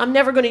 It's like I'm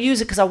never going to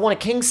use it because I want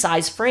a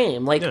king-size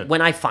frame,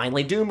 when I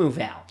finally do move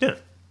out. Yeah.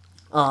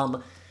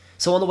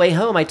 So on the way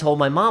home, I told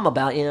my mom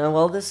about,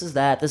 well, this is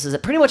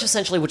it. Pretty much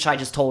essentially which I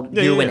just told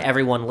you and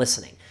everyone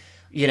listening.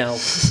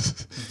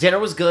 Dinner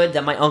was good.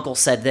 Then my uncle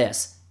said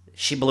this.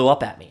 She blew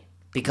up at me.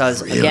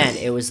 Because, again,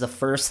 it was the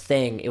first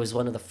thing. It was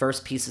one of the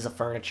first pieces of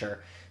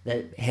furniture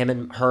that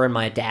her and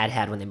my dad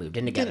had when they moved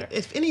in together.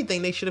 If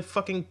anything, they should have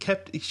fucking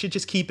should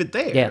just keep it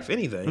there. Yeah. If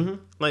anything.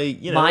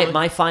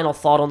 My final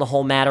thought on the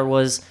whole matter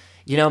was,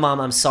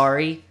 Mom, I'm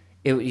sorry.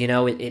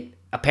 It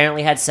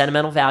apparently had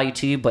sentimental value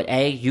to you, but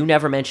A, you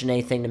never mentioned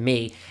anything to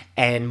me.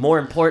 And more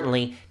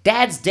importantly,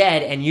 Dad's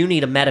dead and you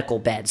need a medical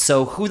bed.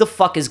 So who the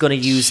fuck is going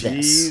to use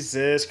this?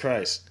 Jesus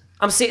Christ.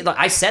 I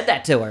said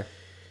that to her.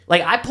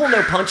 Like, I pull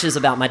no punches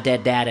about my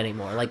dead dad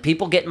anymore. Like,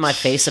 people get in my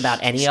face about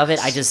any of it.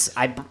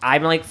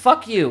 I'm like,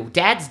 fuck you.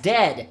 Dad's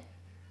dead.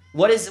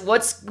 What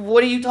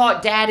are you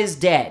talking? Dad is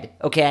dead.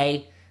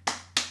 Okay.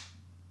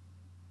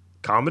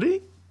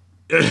 Comedy?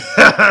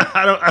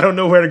 I don't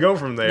know where to go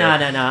from there.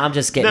 No. I'm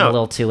just getting a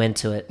little too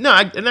into it. No,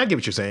 I get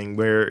what you're saying.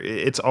 Where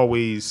it's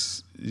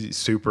always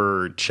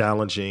super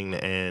challenging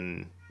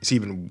and it's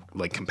even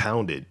like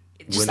compounded.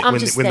 When the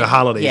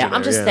holidays are there,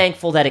 I'm just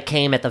thankful that it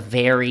came at the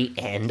very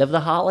end of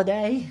the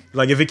holiday.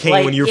 Like, if it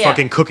came when you're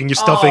fucking cooking your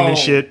stuffing and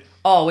shit.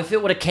 Oh, if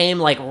it would have came,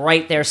 like,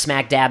 right there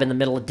smack dab in the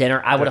middle of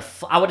dinner, I would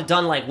have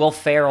done, like, Will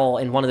Ferrell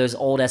in one of those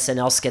old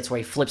SNL skits where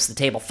he flips the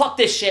table. Fuck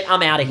this shit,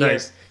 I'm out of here.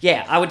 Nice.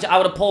 Yeah, I would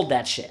have pulled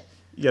that shit.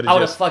 I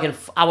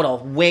would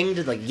have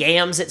winged, like,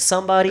 yams at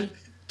somebody.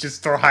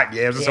 Just throw hot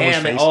yams in someone's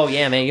face. Oh,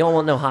 yeah, man. You don't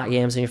want no hot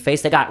yams in your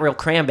face. They got real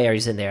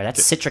cranberries in there.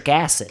 That's citric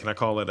acid. Can I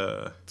call it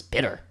It's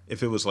bitter.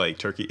 If it was like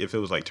Turkey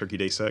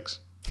Day sex?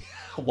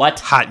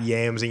 What? Hot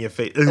yams in your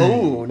face.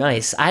 Oh,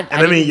 nice.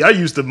 I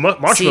used the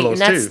marshmallows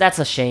too. That's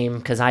a shame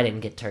because I didn't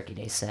get Turkey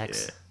Day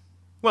sex. Yeah.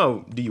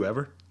 Well, do you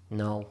ever?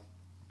 No.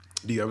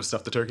 Do you ever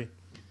stuff the turkey?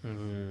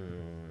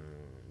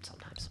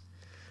 Sometimes.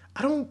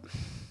 I don't...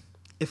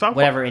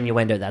 Whatever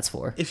innuendo that's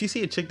for. If you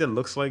see a chick that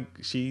looks like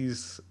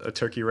she's a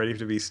turkey ready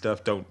to be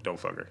stuffed, don't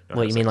fuck her.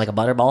 What, you mean like a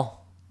butterball?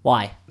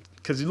 Why?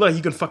 Because look,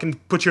 you can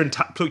fucking put your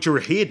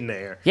head in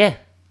there. Yeah.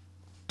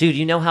 Dude,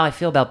 you know how I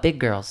feel about big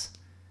girls.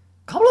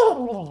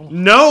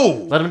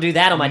 No! Let them do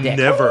that on my dick.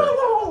 Never.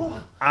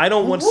 I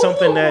don't want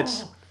something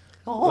that's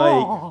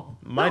like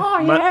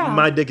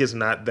my dick is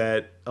not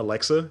that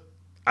Alexa.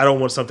 I don't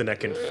want something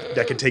that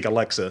can take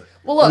Alexa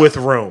with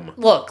Rome.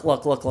 Look.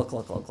 Cluck, cluck, cluck,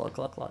 cluck, cluck, cluck,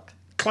 cluck, cluck. Look.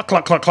 Cluck,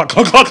 cluck, cluck,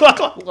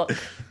 cluck.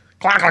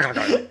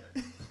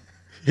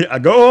 Yeah,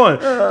 go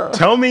on.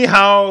 Tell me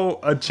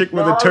how a chick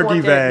with a turkey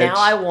bag. Now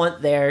I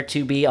want there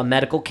to be a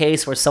medical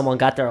case where someone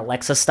got their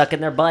Alexa stuck in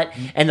their butt,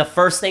 and the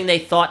first thing they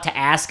thought to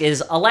ask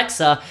is,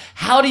 Alexa,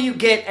 how do you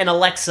get an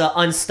Alexa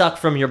unstuck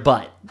from your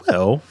butt?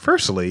 Well,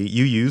 firstly,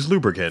 you use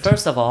lubricant.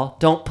 First of all,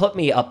 don't put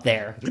me up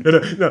there.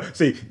 No.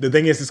 See, the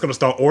thing is, it's going to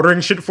start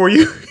ordering shit for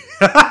you.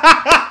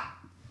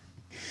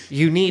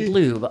 You need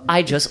lube.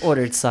 I just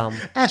ordered some.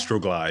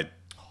 Astroglide.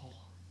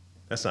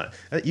 That's not.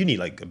 You need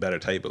like a better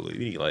type of lube.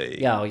 You need like.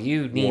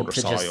 You need water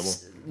soluble.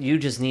 You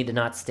just need to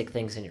not stick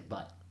things in your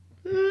butt,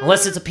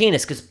 unless it's a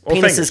penis, because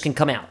penises fingers. can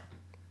come out.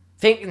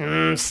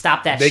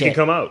 Stop that They shit. can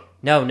come out.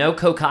 No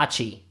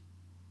kokachi.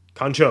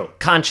 Concho.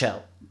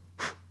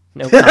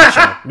 No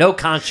concho. No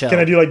concho. Can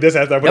I do like this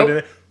after I put it in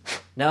there?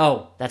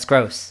 No, that's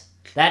gross.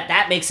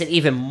 That makes it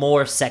even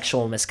more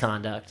sexual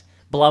misconduct.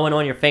 Blowing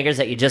on your fingers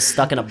that you just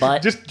stuck in a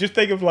butt. Just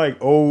think of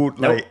like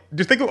old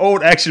just think of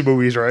old action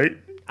movies, right?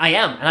 I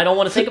am, and I don't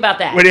want to think about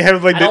that. Where they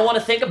have like I don't want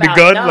to think about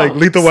the gun, it. No, like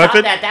Lethal stop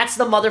Weapon. That's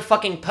the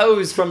motherfucking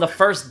pose from the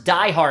first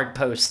Die Hard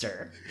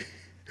poster.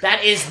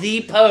 That is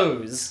the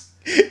pose.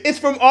 It's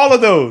from all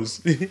of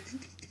those.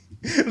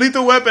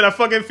 Lethal Weapon. I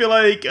fucking feel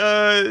like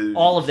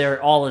all of their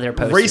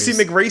posters. Racy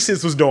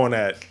McRacist was doing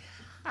that.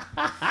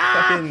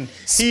 Fucking,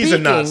 he's a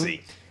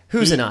Nazi.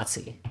 Who's a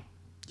Nazi?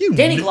 You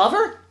Danny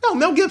Glover? No,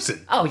 Mel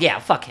Gibson. Oh yeah,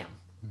 fuck him.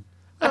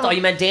 I thought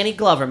you meant Danny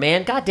Glover,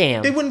 man.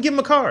 Goddamn. They wouldn't give him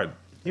a card.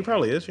 He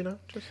probably is,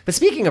 But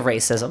speaking of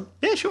racism,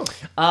 yeah, sure.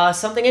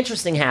 Something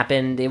interesting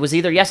happened. It was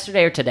either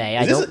yesterday or today.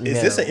 I don't know.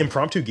 Is this an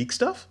impromptu geek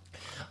stuff?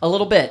 A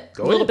little bit.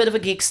 A little bit of a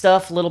geek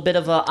stuff, a little bit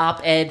of a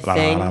op-ed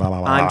thing.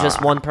 I'm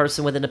just one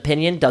person with an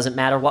opinion. Doesn't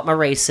matter what my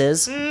race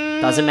is.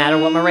 Doesn't matter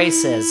what my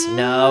race is.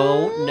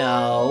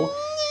 No.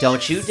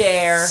 Don't you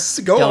dare.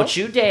 Don't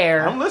you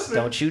dare. I'm listening.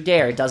 Don't you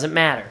dare. It doesn't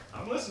matter.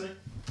 I'm listening.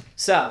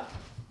 So,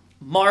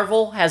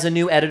 Marvel has a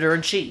new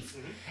editor-in-chief.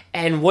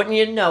 And wouldn't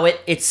you know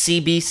it, it's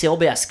C.B.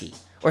 Silbeski.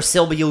 Or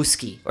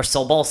Silbiuski. Or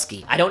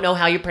Silbolski. I don't know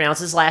how you pronounce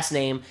his last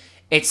name.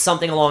 It's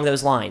something along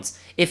those lines.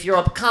 If you're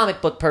a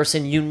comic book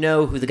person, you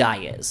know who the guy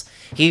is.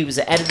 He was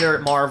an editor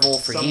at Marvel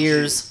for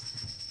years.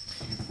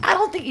 I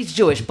don't think he's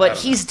Jewish, but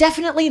he's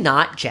definitely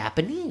not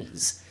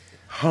Japanese.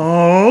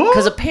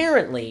 Because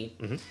apparently,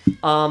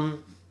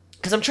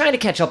 because I'm trying to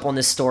catch up on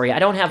this story. I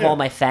don't have all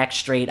my facts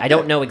straight. I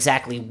don't know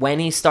exactly when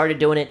he started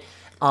doing it.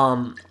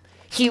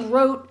 He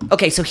wrote...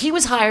 Okay, so he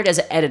was hired as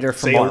an editor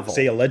for Marvel.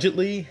 Say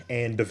allegedly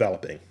and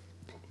developing.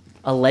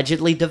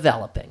 Allegedly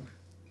developing.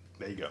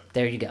 There you go.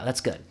 There you go.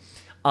 That's good.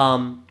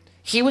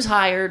 He was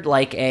hired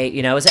like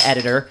as an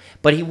editor,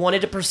 but he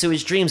wanted to pursue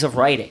his dreams of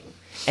writing.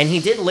 And he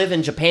did live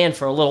in Japan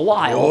for a little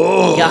while.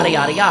 Oh. Yada,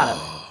 yada, yada.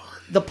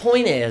 The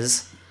point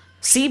is,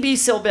 C.B.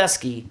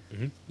 Silbeski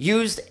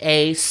used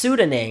a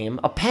pseudonym,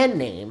 a pen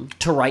name,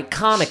 to write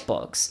comic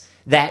books.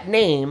 That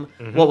name,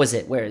 what was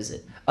it? Where is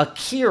it?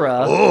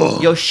 Akira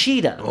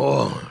Yoshida.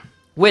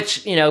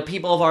 Which,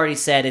 people have already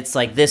said it's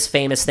like this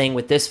famous thing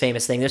with this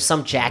famous thing. There's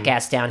some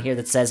jackass down here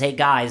that says, hey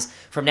guys,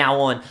 from now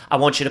on, I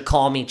want you to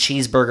call me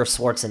Cheeseburger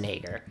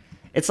Schwarzenegger.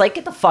 It's like,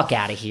 get the fuck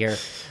out of here.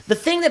 The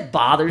thing that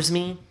bothers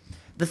me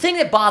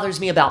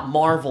about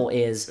Marvel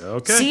is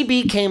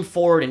CB came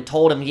forward and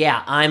told him,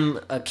 yeah, I'm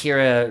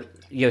Akira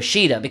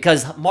Yoshida,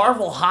 because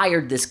Marvel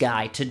hired this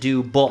guy to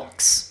do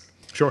books.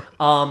 Sure.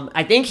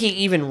 I think he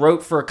even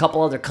wrote for a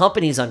couple other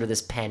companies under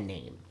this pen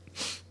name.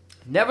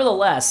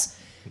 Nevertheless,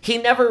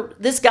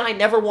 this guy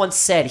never once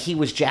said he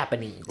was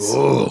Japanese.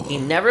 Ooh. He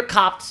never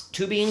copped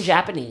to being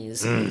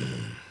Japanese.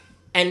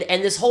 And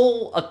this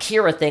whole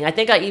Akira thing, I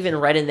think I even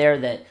read in there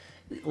that,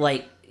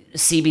 like,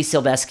 C.B.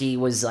 Silbeski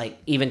was, like,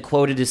 even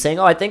quoted as saying,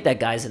 I think that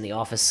guy's in the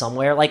office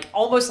somewhere. Like,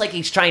 almost like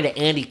he's trying to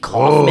Andy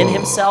Kaufman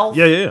himself.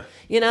 Yeah.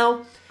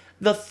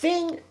 The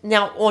thing,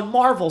 now, on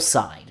Marvel's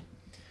side,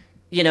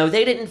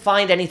 they didn't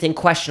find anything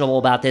questionable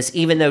about this,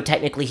 even though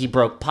technically he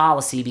broke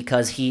policy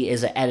because he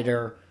is an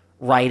editor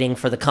writing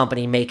for the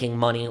company, making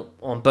money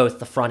on both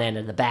the front end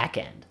and the back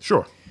end.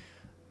 Sure.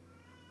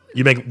 Do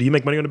you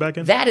make money on the back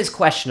end? That is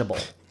questionable.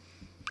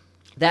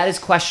 That is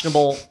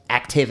questionable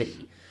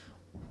activity.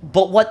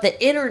 But what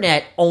the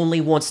internet only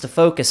wants to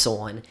focus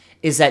on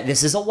is that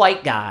this is a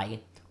white guy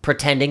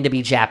pretending to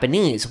be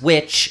Japanese,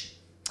 which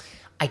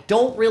I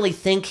don't really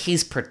think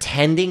he's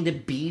pretending to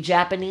be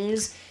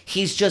Japanese.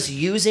 He's just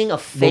using a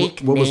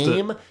fake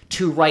name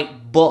to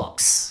write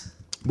books.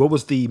 What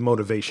was the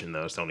motivation,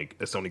 though? That's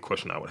the only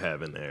question I would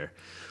have in there.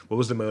 What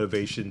was the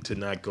motivation to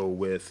not go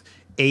with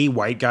a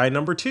white guy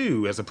number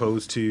 2 as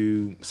opposed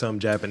to some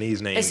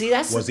Japanese name? And see,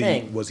 that's the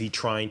thing. Was he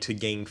trying to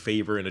gain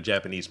favor in the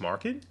Japanese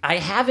market? I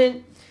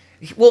haven't...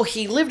 Well,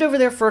 he lived over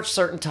there for a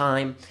certain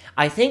time.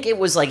 I think it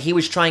was like he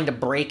was trying to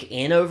break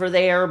in over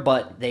there,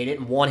 but they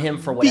didn't want him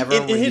for whatever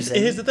reason.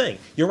 Here's the thing.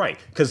 You're right.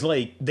 Because,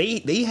 like,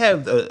 they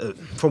have,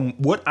 from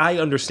what I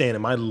understand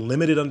and my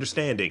limited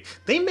understanding,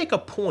 they make a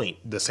point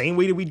the same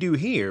way that we do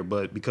here,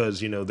 but because,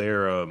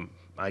 they're,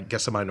 I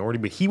guess, a minority,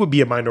 but he would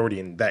be a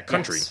minority in that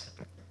country.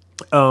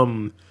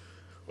 Yes.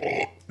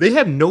 They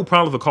have no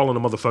problem with calling a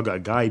motherfucker a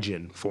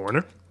gaijin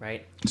foreigner.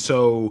 Right.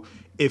 So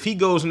if he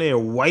goes in there,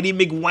 Whitey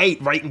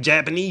McWhite, writing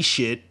Japanese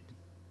shit,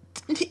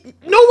 no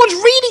one's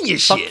reading your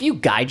shit. Fuck you,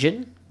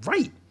 gaijin.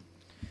 Right.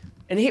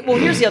 And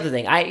here's the other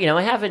thing.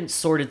 I haven't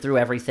sorted through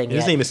everything yet.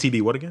 His name is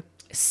CB what again?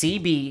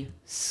 CB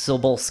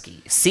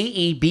Silbeski.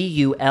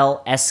 Cebulski.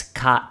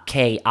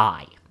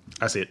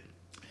 I see it.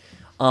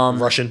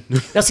 Russian.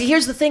 Now, see,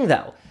 here's the thing,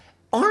 though.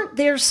 Aren't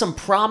there some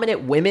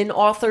prominent women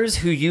authors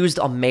who used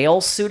a male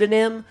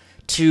pseudonym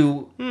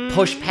to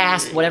push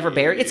past whatever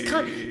barrier? It's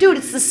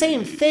it's the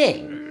same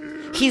thing.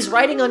 He's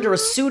writing under a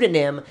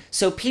pseudonym,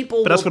 so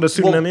people that's what a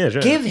pseudonym is,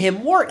 yeah. Give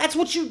him work. That's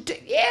what you do.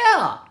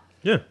 Yeah.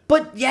 Yeah.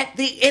 But yet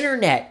the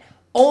internet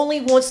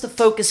only wants to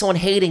focus on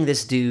hating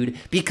this dude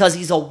because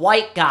he's a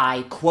white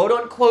guy, quote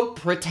unquote,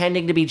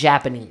 pretending to be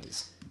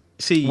Japanese.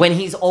 See, when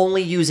he's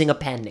only using a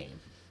pen name.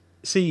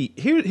 See,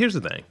 here's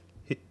the thing.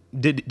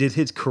 Did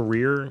his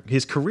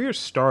career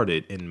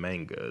started in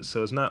manga,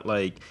 so it's not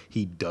like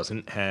he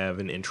doesn't have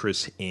an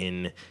interest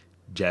in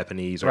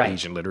Japanese or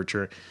Asian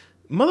literature.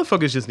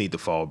 Motherfuckers just need to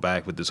fall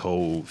back with this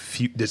whole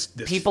this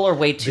people are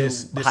way too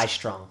high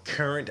strung.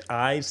 Current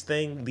eyes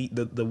thing.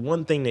 The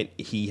one thing that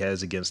he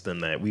has against them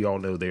that we all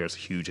know there's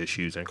huge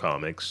issues in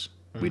comics.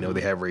 We know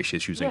they have race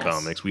issues in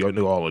comics. We all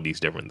know all of these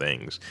different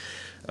things.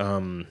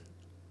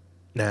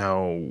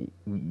 Now,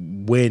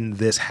 when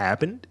this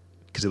happened,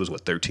 because it was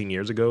 13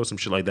 years ago, some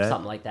shit like that.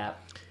 Something like that.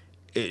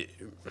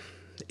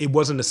 It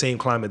wasn't the same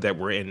climate that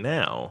we're in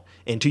now.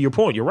 And to your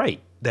point, you're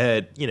right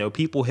that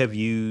people have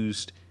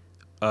used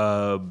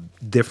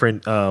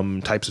different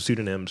types of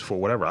pseudonyms for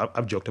whatever.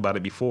 I've joked about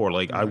it before.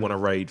 Like I want to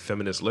write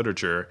feminist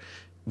literature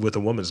with a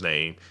woman's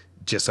name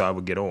just so I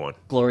would get on.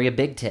 Gloria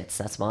Big Tits.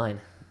 That's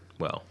mine.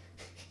 Well,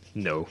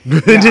 no.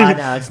 No,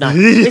 it's not.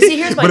 See,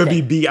 here's my thing. Would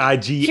it be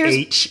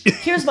BIGH?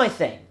 Here's my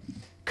thing.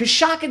 Because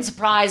shock and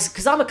surprise,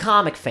 because I'm a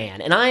comic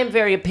fan, and I am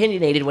very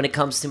opinionated when it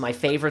comes to my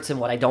favorites and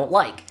what I don't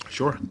like.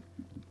 Sure.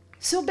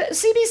 C.B.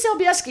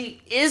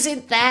 Silbeski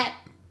isn't that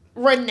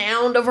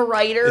renowned of a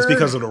writer. It's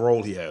because of the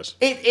role he has.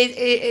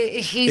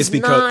 It's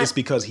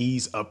because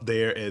he's up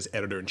there as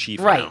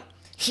editor-in-chief right. now.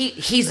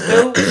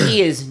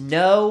 He is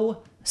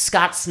no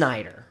Scott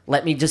Snyder.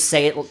 Let me just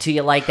say it to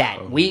you like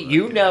that.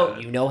 You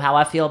know how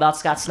I feel about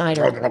Scott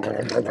Snyder.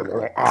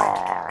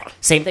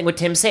 Same thing with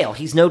Tim Sale.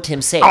 He's no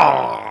Tim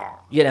Sale.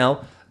 You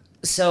know?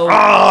 So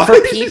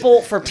for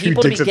people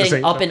to be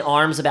getting up in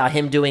arms about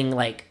him doing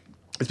like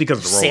it's because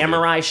of the role,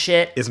 samurai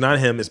shit. It's not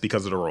him, it's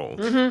because of the role.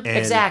 Mm-hmm,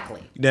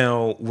 exactly.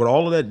 Now, with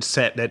all of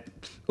that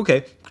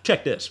okay,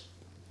 check this.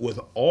 With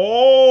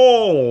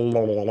all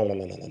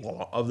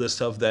of the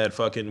stuff that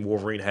fucking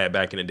Wolverine had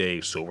back in the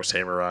day, Silver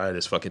Samurai,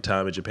 this fucking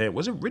time in Japan,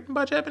 was it written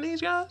by Japanese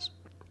guys?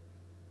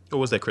 Or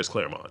was that Chris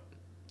Claremont?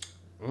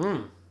 I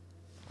was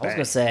going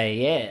to say,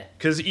 yeah.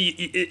 Because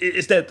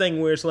it's that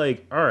thing where it's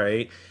like, all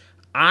right,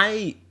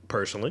 I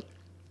personally,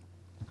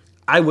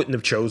 I wouldn't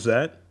have chose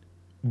that,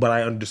 but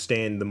I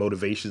understand the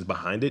motivations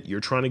behind it. You're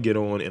trying to get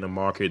on in a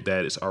market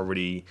that is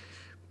already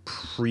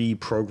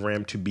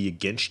pre-programmed to be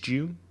against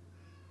you.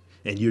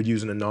 And you're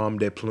using a nom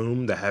de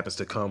plume that happens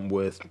to come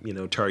with,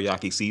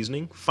 teriyaki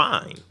seasoning,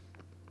 fine.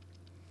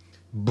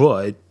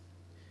 But,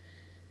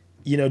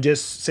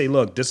 just say,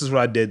 look, this is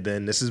what I did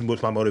then. This is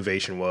what my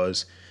motivation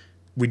was.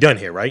 We done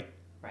here, right?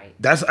 Right.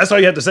 That's all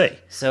you have to say.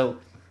 So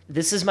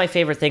this is my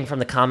favorite thing from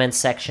the comments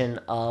section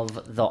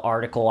of the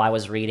article I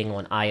was reading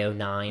on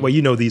IO9.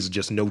 Well, these are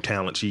just no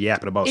talents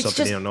yapping about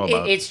something they don't know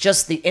about. It's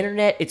just the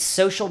internet. It's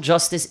social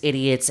justice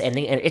idiots, and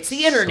it's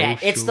the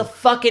internet. It's the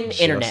fucking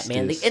internet,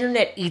 man. The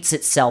internet eats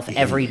itself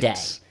every day.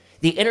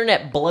 The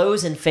internet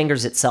blows and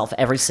fingers itself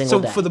every single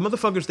day. So for the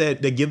motherfuckers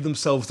that give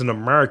themselves an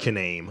American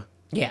name,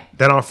 yeah,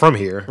 that aren't from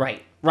here,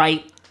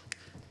 right,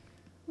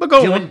 but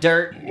go doing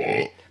dirt.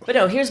 But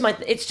no,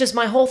 it's just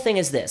my whole thing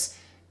is this: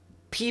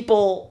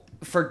 people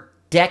for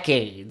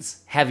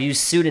decades have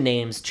used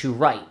pseudonyms to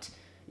write.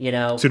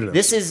 Pseudonyms.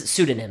 This is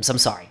pseudonyms. I'm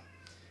sorry.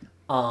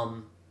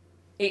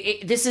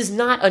 This is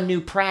not a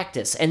new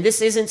practice, and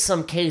this isn't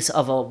some case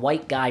of a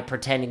white guy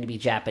pretending to be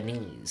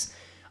Japanese.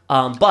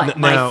 But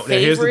now,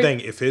 here's the thing: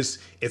 if his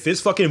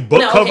fucking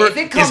book cover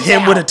is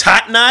him out, with a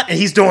top knot and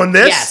he's doing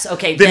this, yes,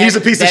 okay, then he's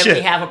a piece of shit.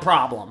 We have a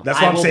problem. That's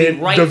what I'm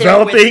saying. Right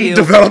Developing.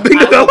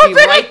 I will be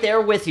right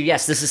there with you.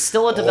 Yes, this is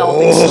still a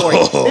developing story.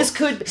 This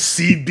could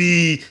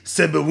CB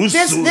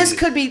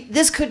Sebewusu.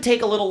 This could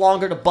take a little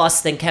longer to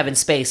bust than Kevin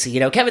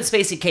Spacey. Kevin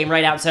Spacey came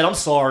right out and said, "I'm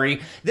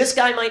sorry." This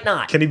guy might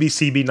not. Can he be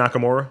CB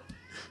Nakamura?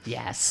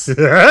 Yes,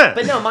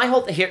 but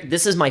no.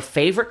 This is my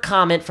favorite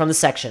comment from the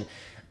section.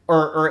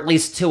 Or at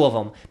least two of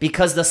them,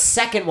 because the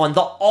second one,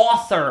 the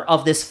author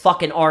of this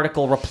fucking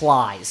article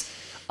replies.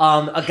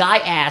 A guy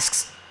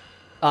asks,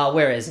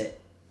 where is it?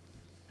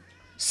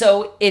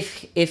 So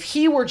if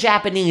he were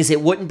Japanese, it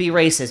wouldn't be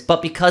racist,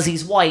 but because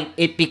he's white,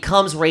 it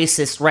becomes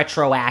racist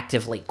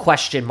retroactively, ?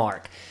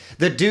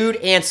 The dude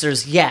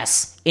answers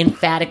yes,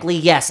 emphatically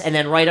yes, and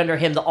then right under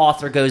him, the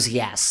author goes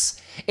yes.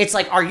 It's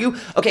like, are you...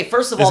 Okay,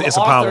 first of all, it's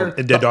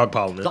a dead dog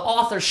pollen. The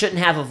author shouldn't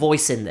have a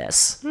voice in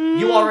this.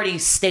 You already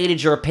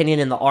stated your opinion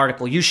in the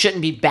article. You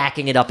shouldn't be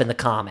backing it up in the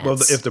comments. Well,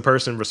 if the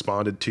person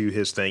responded to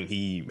his thing,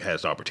 he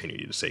has the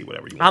opportunity to say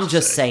whatever he wants I'm to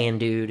just say. saying,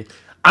 dude.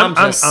 I'm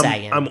just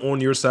saying. I'm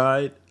on your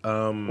side.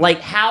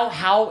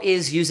 How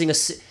is using a...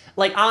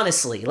 Like,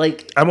 honestly,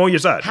 like... I'm on your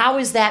side. How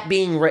is that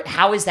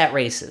how is that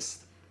racist?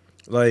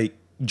 Like,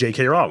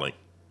 J.K. Rowling.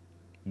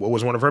 What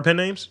was one of her pen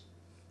names?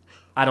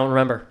 I don't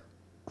remember.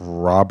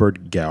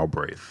 Robert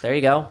Galbraith. There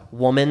you go.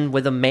 Woman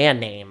with a man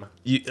name.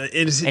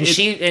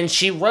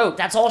 She wrote.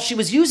 That's all she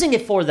was using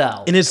it for,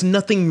 though. And there's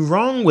nothing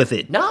wrong with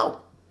it.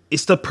 No.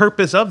 It's the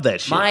purpose of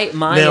that shit.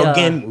 Now,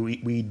 again,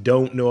 we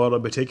don't know all the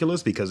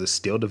particulars because it's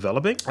still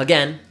developing.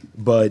 Again.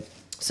 But...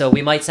 So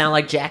we might sound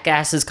like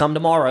jackasses come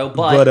tomorrow,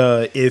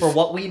 but for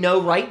what we know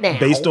right now...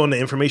 Based on the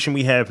information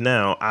we have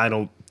now, I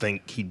don't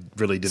think he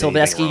really did anything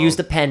wrong. Silvesky used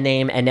the pen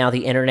name, and now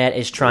the internet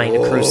is trying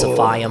to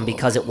crucify him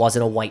because it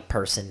wasn't a white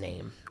person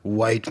name.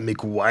 White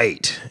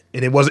McWhite.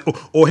 And it wasn't...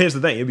 Or here's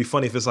the thing. It'd be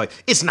funny if it's like,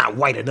 it's not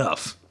white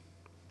enough.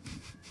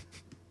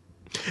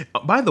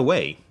 By the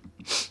way,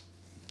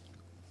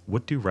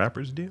 what do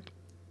rappers do?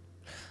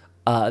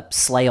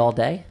 Slay all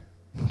day.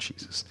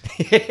 Jesus.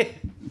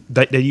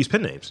 They use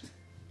pen names.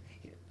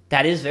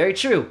 That is very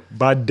true.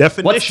 By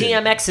definition. What's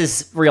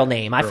DMX's real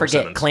name? I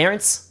forget. Simmons.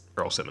 Clarence?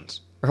 Earl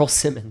Simmons. Earl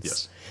Simmons.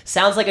 Yes.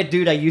 Sounds like a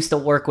dude I used to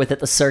work with at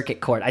the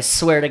circuit court. I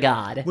swear to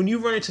God. When you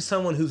run into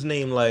someone whose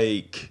name,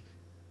 like...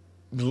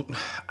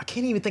 I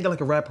can't even think of like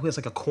a rapper who has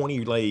like a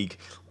corny, like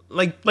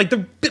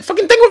the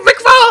fucking thing with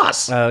Rick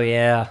Ross. Oh,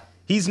 yeah.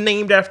 He's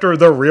named after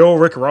the real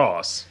Rick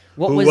Ross.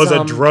 Who was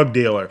a drug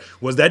dealer.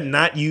 Was that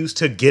not used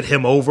to get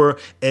him over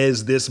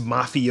as this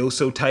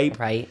mafioso type?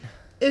 Right.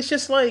 It's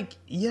just like,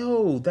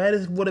 yo, that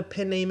is what a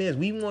pen name is.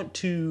 We want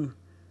to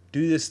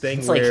do this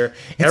thing where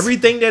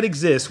everything that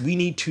exists, we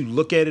need to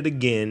look at it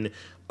again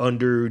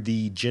under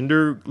the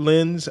gender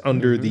lens,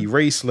 under the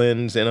race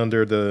lens, and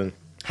under the...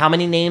 How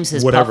many names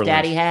has Puff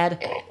Daddy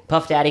had?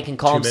 Puff Daddy can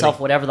call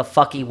himself whatever the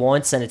fuck he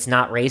wants, and it's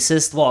not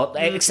racist. Well,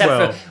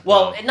 except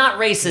not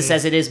racist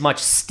as it is much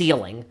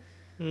stealing.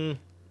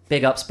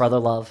 Big ups, brother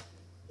love.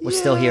 We're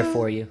still here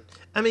for you.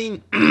 I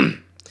mean...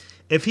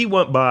 If he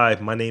went by,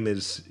 my name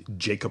is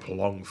Jacob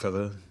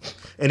Longfeather,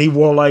 and he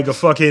wore like a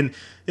fucking,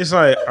 it's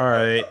like, all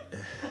right.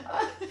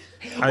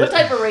 What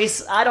type of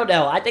race? I don't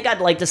know. I think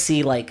I'd like to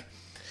see like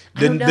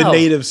the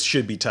natives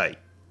should be tight.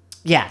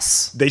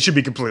 Yes, they should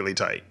be completely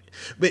tight.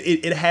 But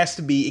it has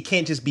to be. It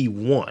can't just be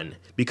one,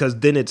 because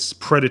then it's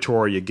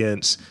predatory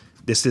against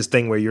this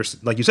thing where you're,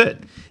 like you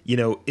said,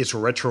 it's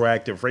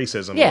retroactive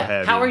racism.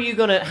 Yeah. How are you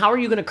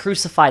gonna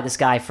crucify this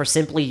guy for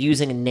simply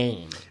using a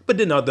name? But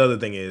then the other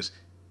thing is,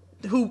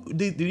 do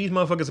these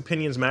motherfuckers'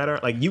 opinions matter?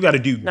 Like, you got to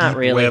do Not deep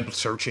really. web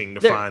searching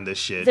to find this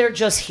shit. They're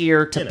just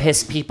here to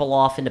piss people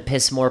off and to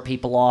piss more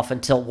people off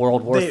until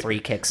World War III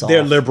kicks off.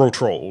 They're liberal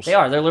trolls. They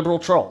are. They're liberal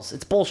trolls.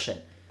 It's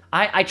bullshit.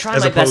 I try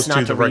my best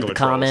not to read the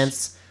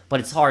comments, but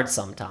it's hard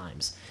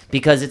sometimes.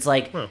 Because it's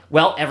like,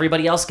 well,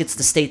 everybody else gets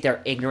to state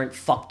their ignorant,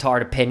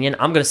 fucktard opinion.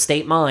 I'm going to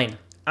state mine.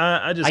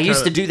 I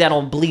used to do that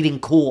on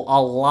Bleeding Cool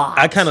a lot.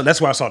 That's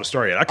why I saw the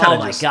story. I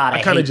kind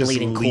of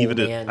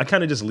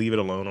just leave it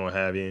alone, or what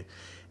have you.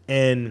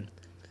 And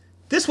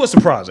this was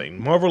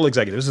surprising. Marvel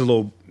executives, this is a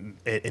little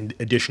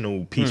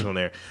additional piece on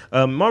there.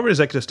 Marvel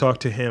executives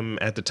talked to him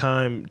at the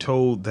time,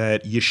 told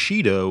that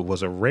Yoshida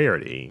was a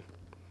rarity.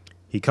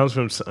 He comes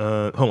from,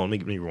 hold on,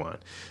 let me rewind.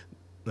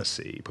 Let's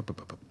see.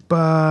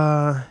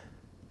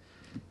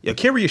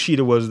 Akira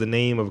Yoshida was the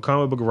name of a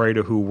comic book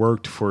writer who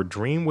worked for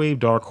Dreamwave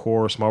Dark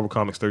Horse Marvel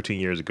Comics 13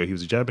 years ago. He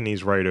was a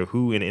Japanese writer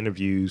who, in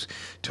interviews,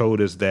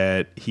 told us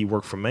that he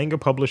worked for manga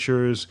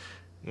publishers,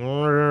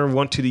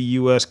 went to the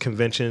U.S.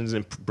 conventions,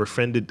 and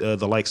befriended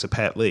the likes of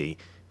Pat Lee.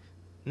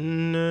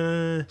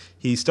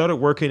 He started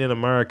working in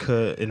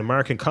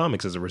American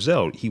comics as a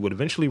result. He would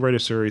eventually write a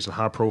series of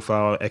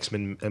high-profile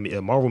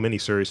Marvel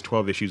miniseries,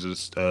 12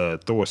 issues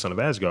of Thor: Son of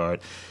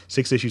Asgard,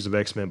 6 issues of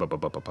X-Men,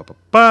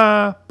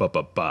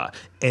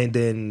 and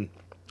then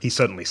he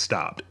suddenly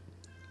stopped.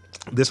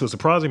 This was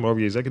surprising.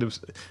 Marvel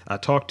executives I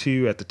talked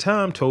to at the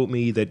time told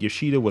me that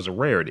Yoshida was a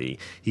rarity.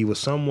 He was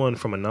someone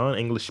from a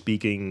non-English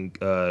speaking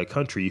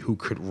country who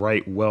could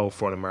write well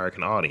for an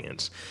American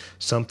audience,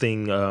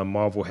 something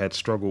Marvel had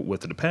struggled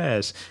with in the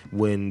past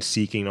when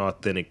seeking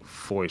authentic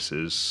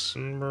voices.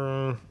 And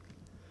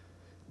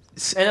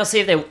I'll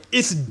see if they...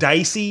 It's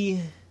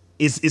dicey.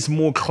 It's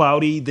more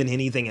cloudy than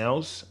anything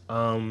else.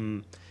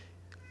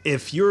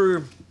 If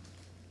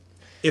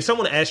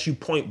someone asks you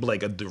point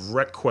blank a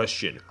direct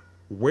question,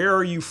 where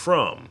are you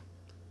from?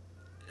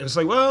 And it's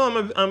like,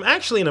 well, I'm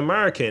actually an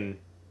American.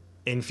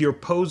 And if you're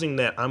posing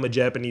that I'm a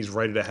Japanese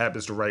writer that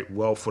happens to write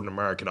well for an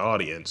American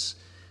audience,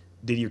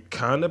 then you're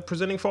kind of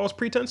presenting false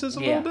pretenses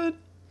a little bit.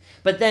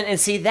 But then, and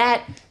see,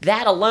 that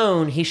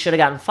alone he should have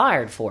gotten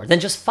fired for. Then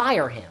just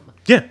fire him.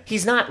 Yeah.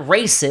 He's not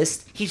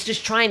racist. He's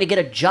just trying to get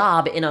a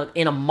job in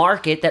a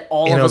market that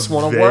all of us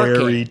want to work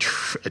in. Very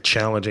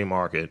challenging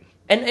market.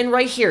 And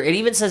right here, it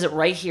even says it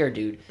right here,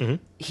 dude.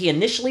 Mm-hmm. He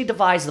initially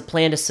devised the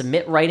plan to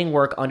submit writing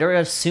work under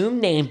an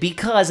assumed name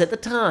because, at the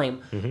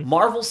time,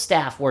 Marvel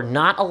staff were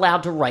not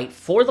allowed to write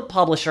for the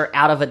publisher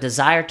out of a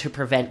desire to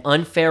prevent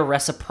unfair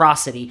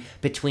reciprocity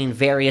between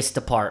various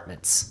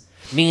departments.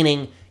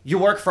 Meaning, you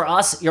work for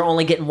us, you're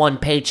only getting one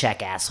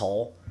paycheck,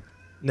 asshole.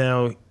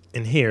 Now,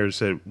 and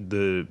here's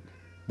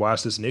why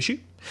is this an issue?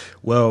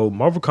 Well,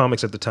 Marvel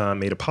Comics at the time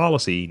made a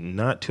policy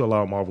not to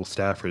allow Marvel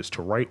staffers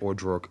to write or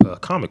draw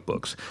comic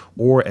books,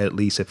 or at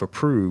least, if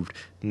approved,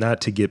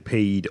 not to get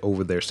paid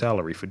over their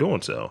salary for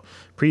doing so.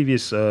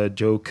 Previous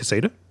Joe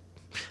Quesada,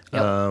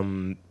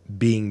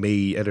 being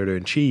made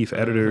editor-in-chief,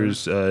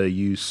 editors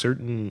used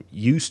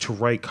to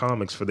write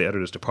comics for the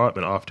editor's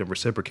department often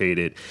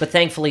reciprocated. But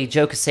thankfully,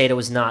 Joe Quesada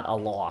was not a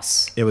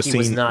loss. He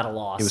was not a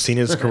loss. It was seen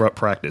as corrupt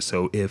practice.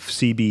 So if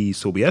C.B.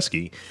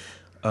 Sobieski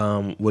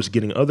was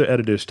getting other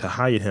editors to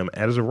hire him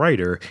as a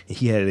writer,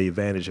 he had the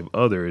advantage of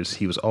others.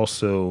 He was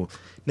also...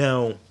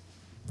 Now,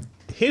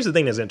 here's the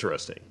thing that's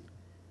interesting.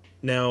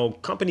 Now,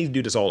 companies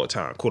do this all the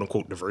time,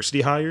 quote-unquote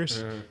diversity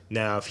hires.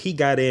 Now, if he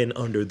got in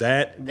under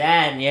that...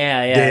 Then,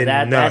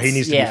 he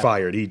needs to be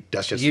fired.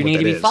 That's just you what need that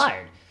to be is.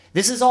 Fired.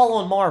 This is all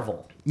on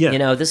Marvel.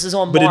 Yeah. This is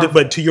on Marvel.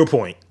 But to your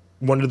point,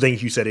 one of the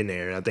things you said in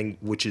there, and I think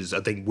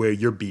where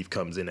your beef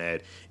comes in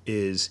at,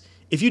 is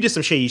if you did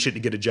some shady shit to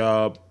get a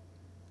job...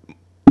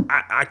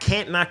 I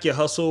can't knock your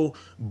hustle,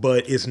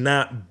 but it's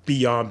not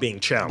beyond being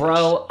challenged.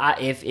 Bro,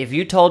 if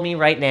you told me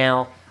right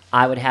now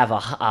I would have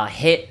a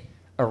hit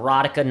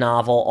erotica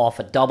novel off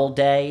a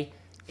Doubleday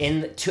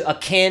to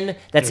akin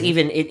that's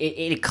even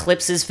it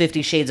eclipses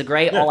 50 Shades of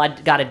Grey, all I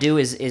got to do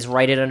is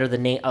write it under the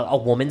name a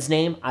woman's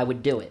name, I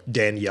would do it.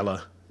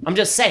 Daniela. I'm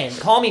just saying,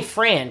 call me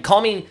Fran,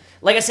 call me,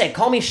 like I said,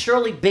 call me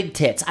Shirley Big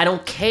Tits. I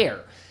don't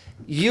care.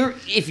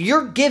 If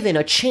you're given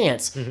a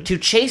chance to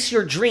chase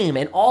your dream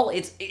and all,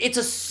 it's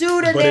a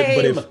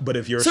pseudonym. But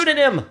if you're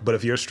pseudonym. But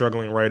if you're a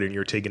struggling writer and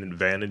you're taking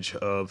advantage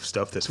of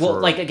stuff that's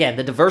like again,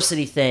 the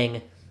diversity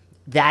thing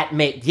that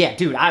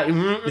dude.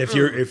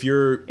 If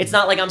you're, it's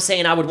not like I'm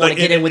saying I would want to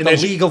get in with the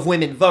League of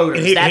Women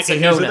Voters. That's a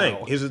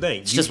no-no. Here's the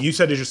thing. You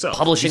said it yourself.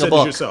 Publishing a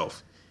book.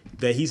 Yourself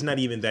that he's not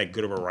even that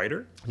good of a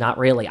writer. Not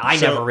really. I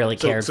never really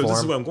cared for him. So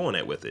this is what I'm going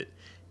at with it.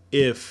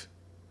 If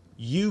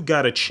you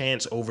got a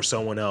chance over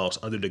someone else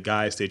under the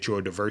guise that you're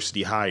a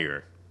diversity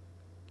hire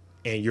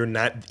and you're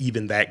not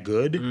even that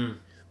good,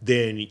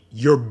 then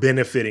you're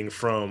benefiting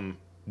from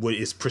what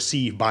is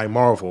perceived by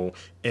Marvel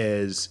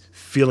as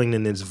filling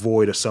in this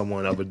void of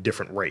someone of a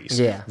different race.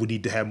 Yeah. We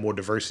need to have more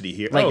diversity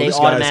here. Like, they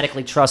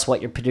automatically trust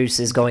what you produce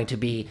is going to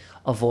be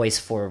a voice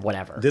for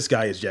whatever. This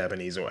guy is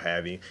Japanese or what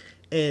have you.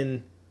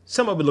 And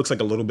some of it looks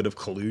like a little bit of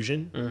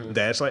collusion.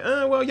 That's like,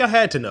 well, y'all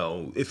had to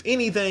know. If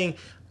anything,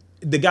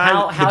 the guy...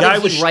 How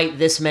did he write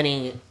this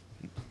many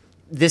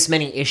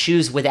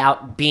issues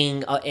without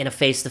being in a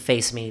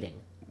face-to-face meeting?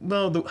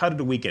 Well, how did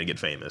The Weeknd get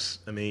famous?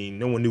 I mean,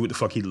 no one knew what the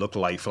fuck he looked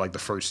like for like the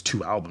first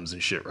 2 albums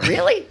and shit, right?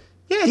 Really?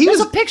 Yeah, There's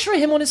a picture of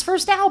him on his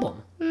first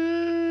album.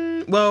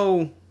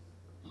 Well,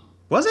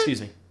 was it?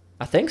 Excuse me.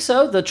 I think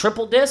so. The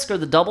triple disc or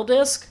the double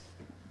disc.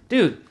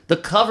 Dude, the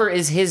cover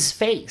is his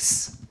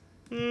face.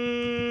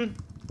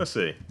 Let's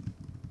see.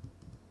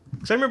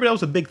 Because I remember that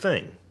was a big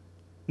thing.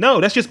 No,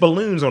 that's just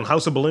Balloons on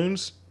House of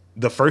Balloons.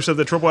 The first of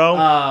the triple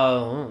album.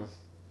 Oh.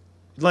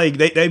 Like,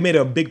 they made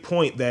a big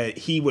point that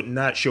he would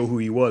not show who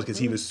he was because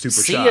he was super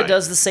shy. Sia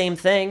does the same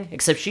thing,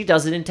 except she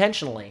does it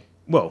intentionally.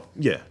 Well,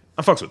 yeah.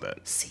 I fucks with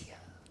that. Sia.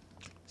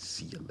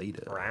 See you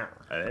later.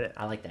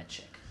 I like that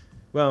chick.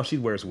 Well, she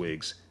wears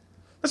wigs.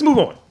 Let's move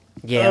on.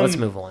 Yeah, let's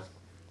move on.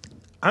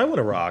 I want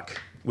to rock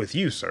with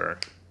you, sir,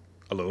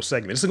 a little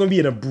segment. This is going to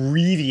be an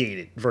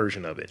abbreviated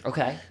version of it.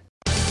 Okay.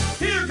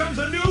 Here comes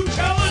a new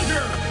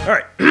challenger! All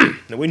right.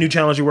 The way New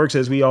Challenger works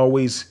is we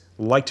always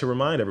like to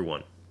remind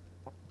everyone.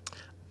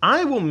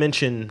 I will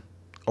mention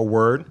a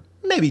word,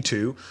 maybe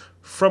 2,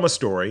 from a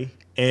story,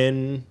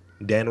 and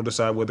Dan will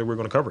decide whether we're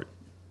going to cover it.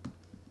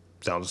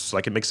 Sounds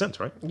like it makes sense,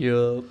 right?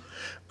 Yup.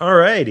 All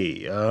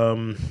righty.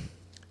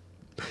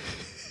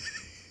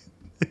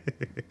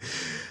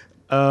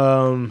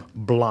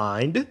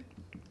 Blind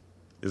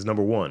is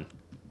number 1.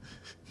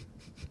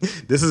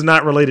 This is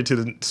not related to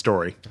the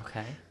story.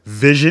 Okay.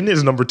 Vision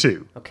is number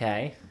 2.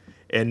 Okay.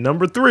 And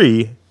number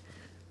 3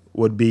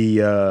 would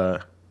be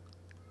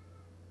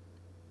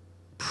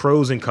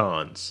pros and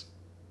cons.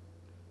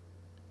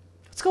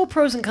 Let's go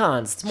pros and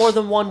cons. It's more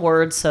than one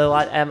word, so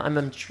I'm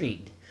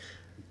intrigued.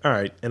 All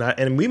right,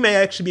 and we may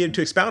actually be able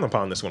to expound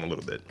upon this one a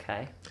little bit.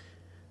 Okay.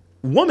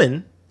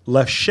 Woman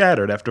left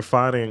shattered after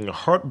finding a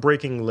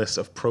heartbreaking list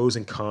of pros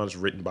and cons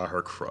written by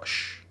her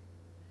crush.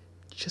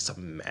 Just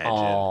imagine.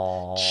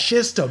 Aww.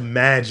 Just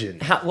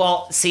imagine.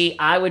 Well, see,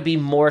 I would be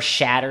more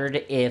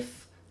shattered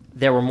if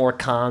there were more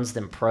cons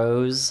than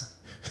pros.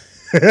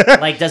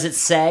 Like, does it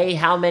say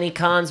how many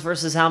cons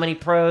versus how many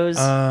pros?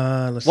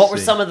 Let's what see. were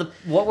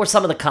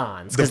some of the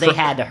cons? Because they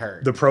had to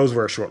hurt. The pros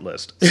were a short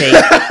list. See,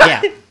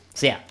 yeah.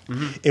 So yeah,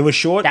 It was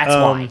short. That's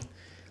why.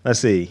 Let's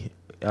see.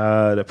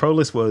 The pro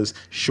list was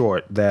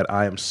short. That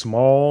I am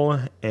small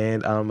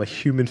and I'm a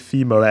human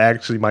female that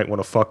actually might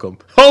want to fuck him.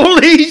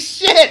 Holy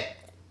shit!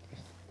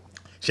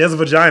 She has a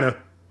vagina.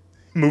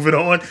 Moving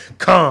on.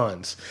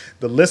 Cons.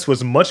 The list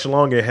was much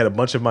longer. It had a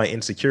bunch of my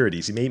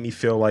insecurities. He made me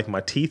feel like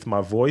my teeth,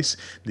 my voice.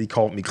 He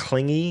called me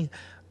clingy.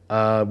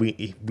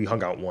 We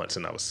hung out once,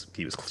 and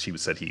she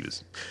said he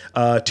was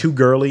too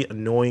girly,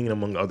 annoying,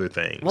 among other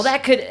things. well,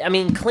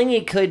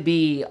 clingy could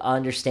be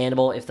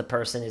understandable if the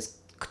person is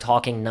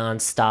talking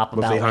nonstop But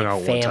if about they hung out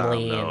like one time,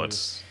 family no, and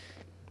it's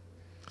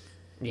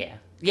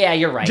yeah,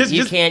 you're right.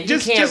 You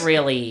can't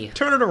really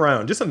turn it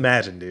around. Just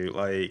imagine, dude.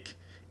 Like,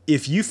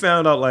 if you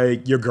found out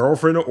like your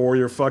girlfriend or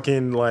your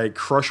fucking like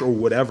crush or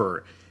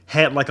whatever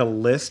had like a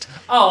list.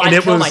 Oh,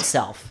 I'd kill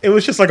myself. It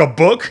was just like a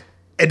book,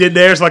 and then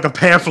there's like a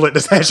pamphlet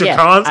that has your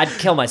cons. I'd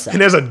kill myself.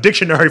 And there's a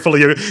dictionary full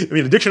of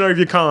a dictionary of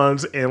your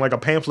cons and like a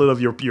pamphlet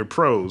of your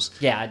pros.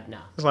 Yeah, no.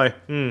 It's like,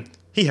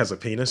 he has a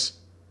penis.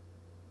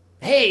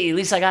 Hey, at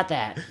least I got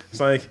that.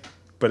 It's like,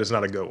 but it's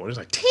not a good one. It's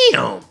like,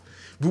 damn.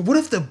 But what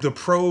if the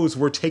pros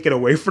were taken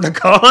away from the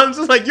cons?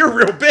 It's like, you're a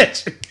real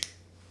bitch.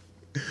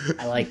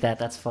 I like that.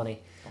 That's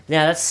funny.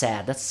 Yeah, that's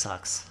sad. That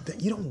sucks.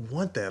 You don't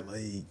want that.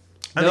 Like,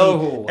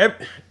 No.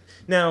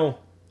 Now,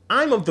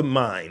 I'm of the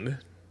mind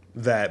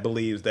that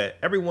believes that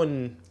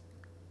everyone,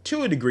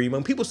 to a degree,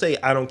 when people say,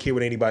 I don't care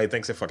what anybody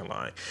thinks, they're fucking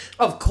lying.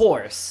 Of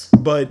course.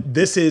 But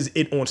this is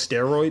it on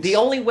steroids. The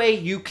only way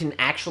you can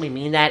actually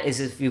mean that is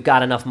if you've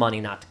got enough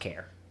money not to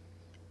care.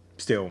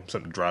 Still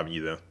something driving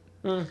you,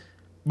 though.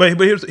 But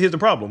here's the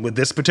problem. With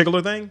this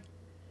particular thing,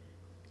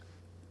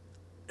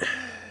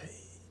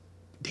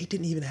 they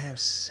didn't even have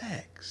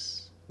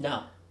sex.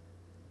 No.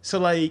 So,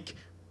 like,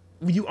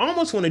 you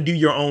almost want to do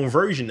your own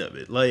version of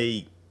it.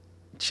 Like,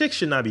 chicks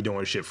should not be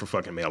doing shit for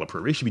fucking male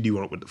approval. They should be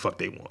doing what the fuck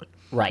they want.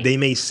 Right. They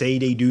may say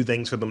they do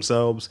things for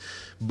themselves,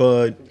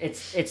 but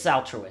It's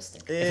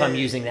altruistic, if I'm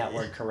using that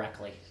word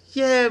correctly.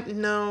 yeah,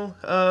 no.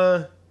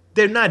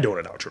 They're not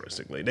doing it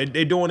altruistically.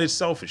 They're doing it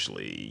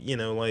selfishly. You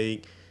know,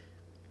 like,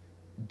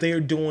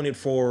 they're doing it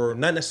for,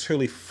 not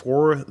necessarily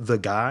for the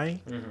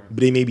guy, but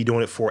they may be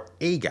doing it for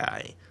a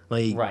guy.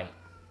 Like, Right.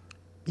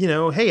 you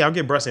know, hey, I'll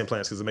get breast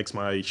implants because it makes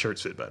my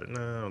shirts fit better. No,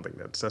 I don't think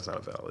that's not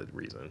a valid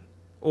reason.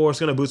 Or it's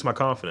going to boost my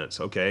confidence.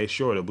 Okay,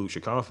 sure, it'll boost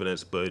your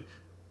confidence, but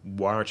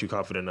why aren't you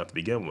confident enough to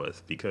begin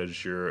with?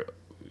 Because you're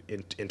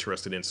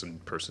interested in some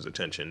person's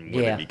attention,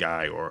 whether Yeah. it be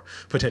guy or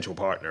potential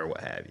partner or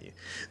what have you.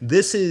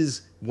 This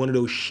is one of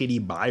those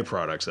shitty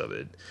byproducts of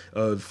it,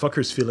 of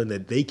fuckers feeling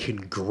that they can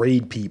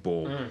grade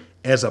people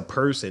as a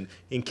person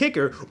and kick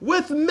her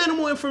with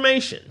minimal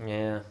information.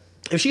 Yeah.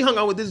 If she hung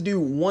out with this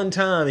dude one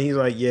time and he's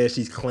like, yeah,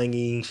 she's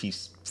clingy, she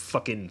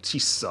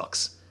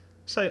sucks.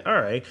 It's like, all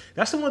right.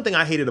 That's the one thing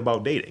I hated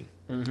about dating,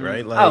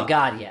 right? Like, Oh,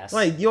 God, yes.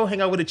 Like, you'll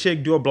hang out with a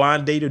chick, do a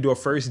blind date or do a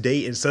first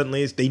date, and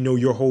suddenly they know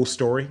your whole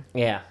story.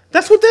 Yeah.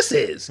 That's what this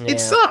is. Yeah. It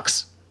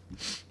sucks.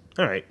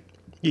 All right.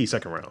 Yeah,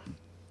 second round.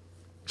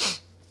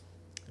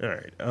 All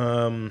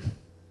right.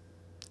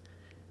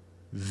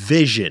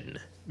 Vision.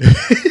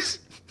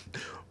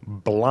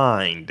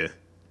 Blind.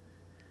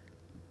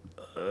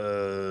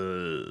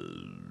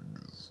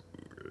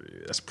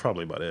 That's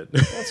probably about it.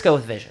 Let's go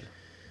with vision.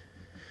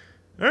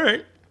 All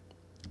right.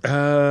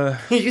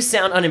 You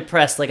sound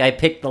unimpressed, like I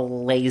picked the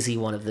lazy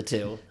one of the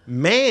two.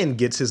 Man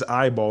gets his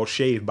eyeball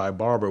shaved by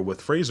barber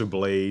with razor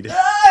blade.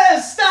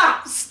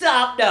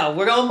 Stop! No,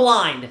 we're going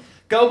blind.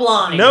 Go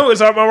blind. No,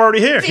 I'm already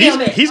here.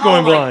 Damn it. He's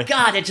going blind. Oh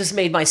my God, it just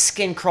made my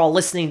skin crawl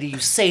listening to you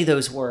say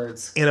those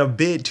words. In a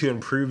bid to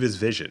improve his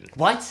vision,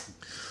 What?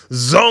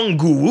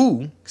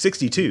 Zongguwu,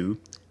 62,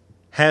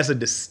 has a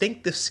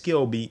distinctive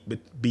skill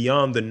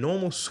beyond the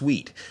normal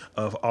suite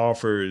of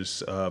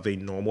offers of a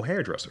normal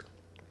hairdresser.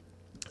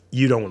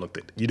 You don't want to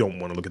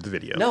look at the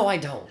video. No, I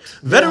don't.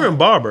 Veteran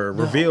barber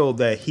revealed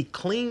that he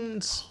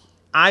cleans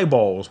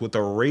eyeballs with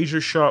a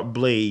razor-sharp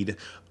blade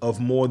of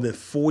more than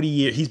 40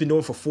 years. He's been doing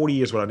it for 40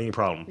 years without any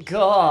problem.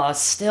 God,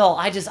 still,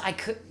 I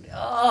couldn't.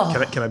 Oh,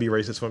 Can I be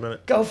racist for a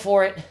minute? go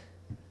for it.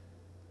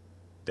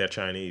 They're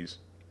Chinese.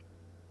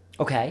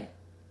 Okay.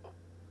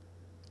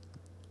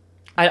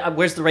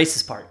 Where's the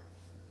racist part?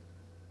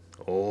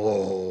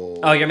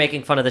 Oh, you're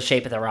making fun of the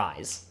shape of their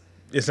eyes.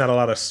 It's not a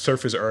lot of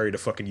surface area to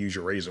fucking use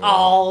your razor on.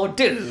 Oh,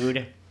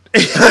 dude.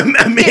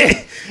 I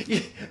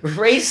mean,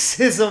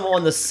 Racism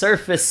on the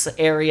surface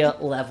area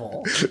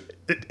level.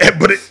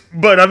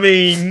 but I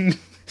mean,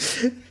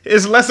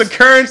 it's less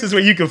occurrences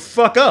where you can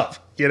fuck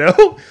up, you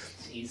know?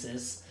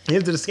 Jesus. He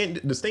has a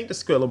distinct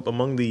skill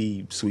among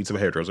the suites of a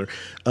hairdresser.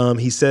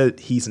 He said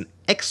he's an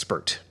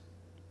expert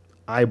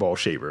eyeball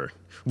shaver,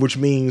 which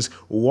means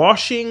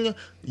washing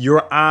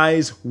your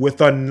eyes with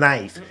a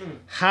knife.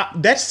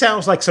 That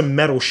sounds like some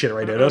metal shit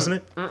right there, doesn't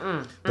it?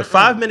 The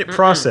 5-minute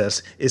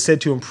process is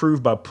said to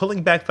improve by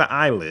pulling back the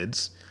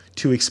eyelids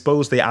to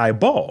expose the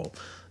eyeball.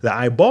 The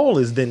eyeball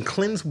is then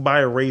cleansed by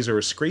a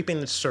razor, scraping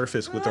its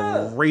surface with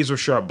a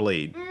razor-sharp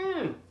blade.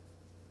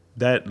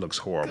 That looks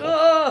horrible.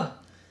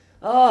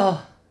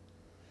 Oh.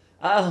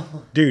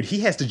 Dude,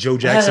 he has the Joe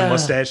Jackson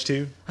mustache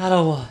too. I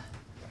don't want.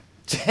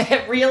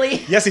 Really?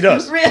 Yes, he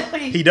does.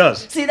 Really? He does.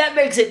 See, that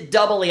makes it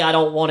doubly I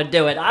don't want to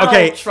do it. I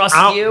don't trust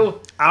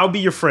you. I'll be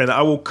your friend.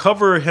 I will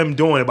cover him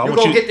doing it, but You're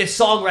going to get this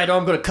song right or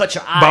I'm going to cut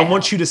your eye But I out.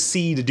 want you to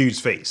see the dude's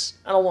face.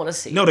 I don't want to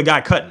see it. No, the guy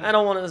cutting. I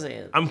don't want to see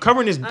it. I'm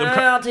covering his...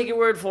 I'll take your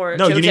word for it.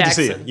 No, Joe you need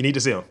Jackson. to see it. You need to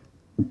see him.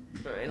 All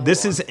right, hold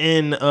This on. is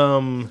in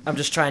I'm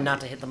just trying not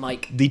to hit the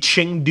mic. the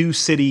Chengdu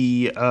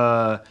City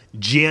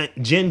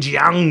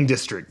Jinjiang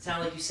district.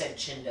 Sound like you said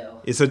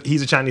Chindo.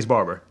 He's a Chinese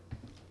barber.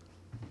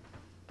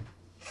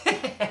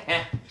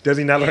 Does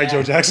he not look like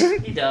Joe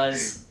Jackson? He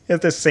does. He has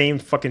the same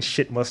fucking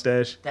shit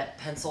mustache. That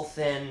pencil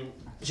thin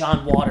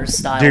John Waters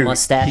style Dude,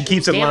 mustache. he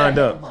keeps it Damn lined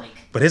up. Mike.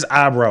 But his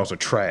eyebrows are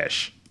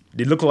trash.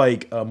 They look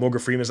like Morgan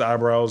Freeman's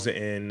eyebrows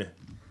in...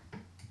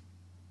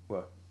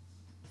 What?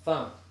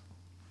 Phone.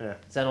 Yeah.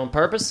 Is that on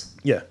purpose?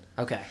 Yeah.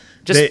 Okay.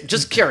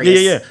 Just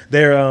curious. Yeah.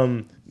 They're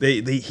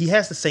he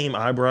has the same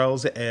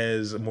eyebrows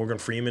as Morgan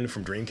Freeman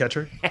from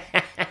Dreamcatcher.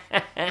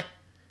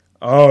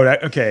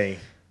 Okay.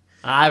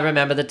 I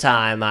remember the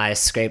time I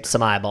scraped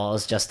some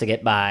eyeballs just to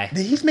get by.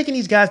 He's making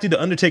these guys do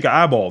the Undertaker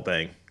eyeball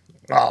thing.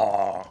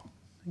 Oh,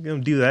 you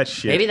gonna do that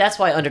shit? Maybe that's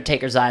why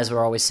Undertaker's eyes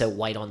were always so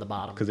white on the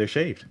bottom. Because they're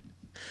shaved.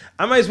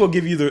 I might as well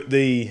give you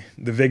the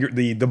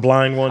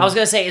blind one. I was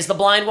gonna say, is the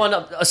blind one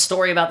a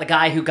story about the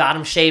guy who got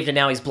him shaved and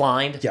now he's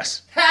blind?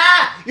 Yes.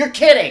 Ha! You're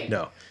kidding.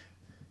 No.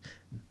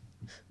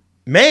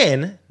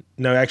 Man,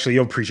 no, actually,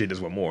 you'll appreciate this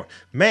one more.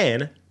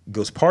 Man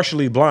goes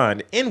partially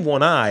blind in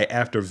one eye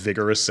after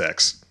vigorous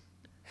sex.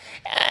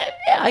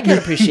 Yeah, I can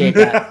appreciate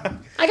that.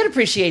 I can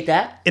appreciate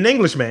that. An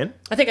Englishman,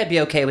 I think I'd be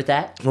okay with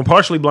that. when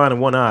partially blind in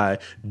one eye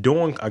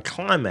during a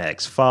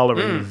climax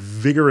following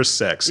vigorous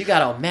sex, You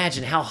gotta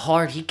imagine how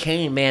hard he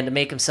came, man, to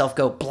make himself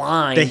go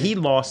blind. that he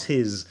lost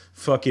his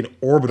fucking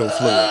orbital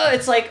fluid.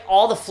 It's like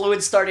all the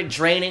fluid started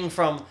draining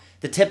from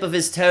the tip of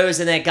his toes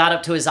and then it got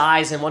up to his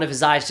eyes and one of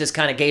his eyes just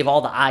kind of gave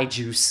all the eye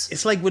juice.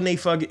 It's like when they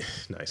fucking...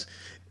 Nice.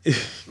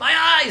 My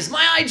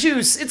eye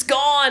juice, it's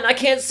gone. I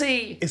can't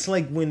see. It's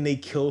like when they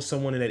kill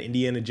someone in that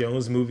Indiana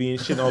Jones movie and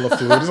shit, and all the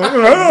fluid is like,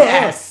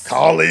 Yes.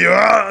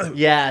 Kalia.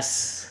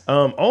 Yes.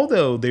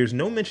 Although there's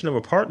no mention of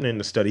a partner in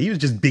the study, he was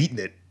just beating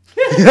it.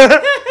 Wait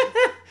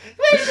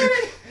a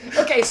minute.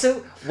 Okay,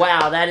 so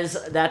wow,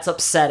 that's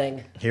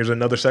upsetting. Here's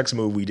another sex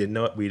move we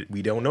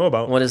don't know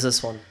about. What is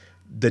this one?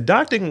 The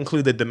doctor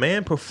concluded that the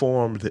man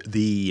performed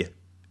the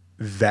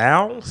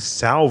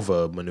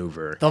Valsalva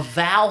maneuver, The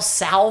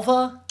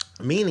Valsalva?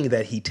 meaning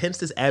that he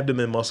tensed his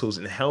abdomen muscles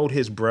and held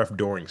his breath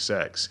during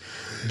sex.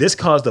 This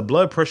caused the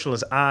blood vessel in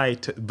his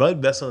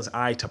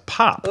eye to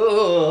pop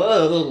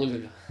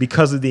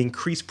because of the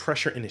increased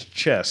pressure in his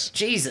chest.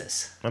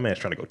 Jesus. My man's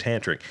trying to go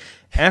tantric.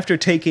 After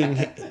taking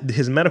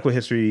his medical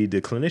history,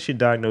 the clinician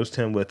diagnosed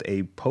him with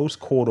a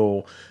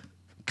postcoital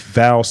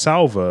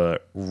Valsalva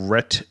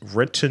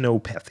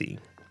retinopathy.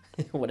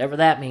 Whatever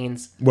that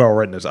means. Well,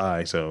 right in his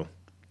eye, so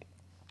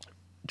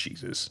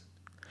Jesus.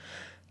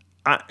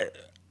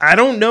 I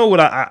don't know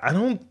what I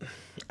don't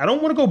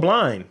want to go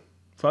blind.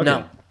 Fuck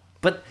No.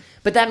 it.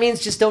 But that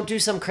means just don't do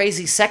some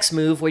crazy sex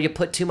move where you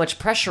put too much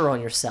pressure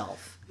on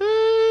yourself.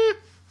 I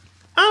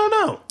don't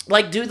know.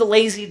 Like do the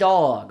lazy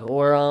dog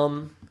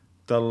or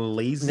The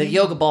lazy the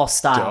yoga ball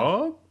style.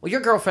 dog? Well,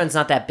 your girlfriend's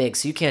not that big,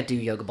 so you can't do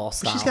yoga ball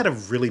style. She's got a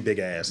really big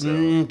ass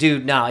though.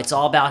 Dude, no, it's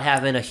all about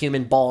having a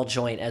human ball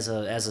joint as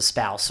a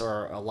spouse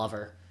or a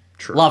lover.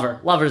 True.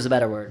 Lover's a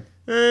better word.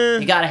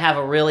 You got to have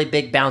a really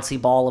big bouncy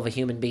ball of a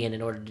human being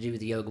in order to do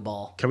the yoga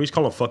ball. Can we just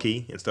call him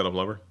Fucky instead of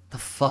Lover? The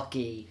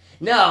fucky.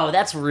 No,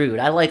 that's rude.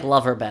 I like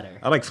lover better.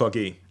 I like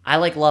Fucky. I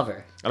like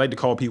lover. I like to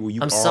call people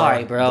you. I'm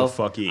sorry, bro. The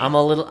Fucky.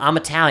 I'm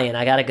Italian.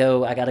 I gotta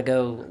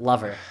go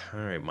lover. All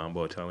right,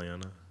 Mambo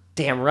Italiano.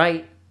 Damn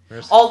right.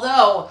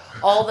 Although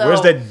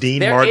Where's that Dean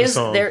Martin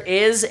song? There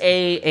is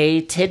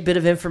a tidbit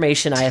of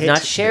information I have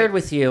not shared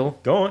with you.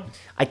 Go on.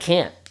 I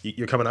can't.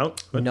 You're coming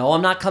out? No,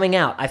 I'm not coming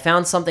out. I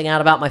found something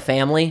out about my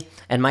family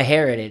and my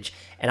heritage,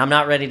 and I'm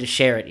not ready to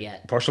share it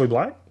yet. Partially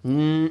black?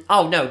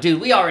 Oh no, dude,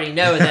 we already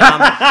know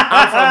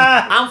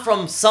that I'm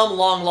from some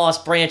long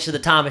lost branch of the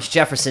Thomas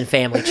Jefferson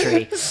family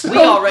tree. We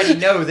already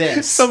know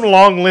this. Some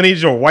long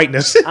lineage of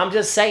whiteness. I'm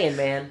just saying,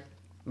 man.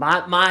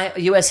 My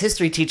U.S.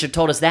 history teacher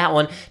told us that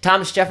one.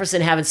 Thomas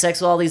Jefferson having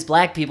sex with all these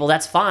black people,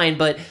 that's fine,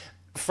 but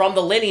from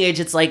the lineage,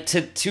 it's like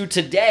to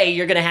today,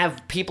 you're gonna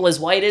have people as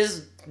white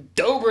as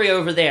Dobry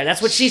over there.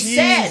 That's what she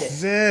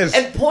said.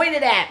 And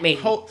pointed at me.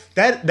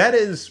 That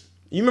is.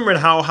 You remember in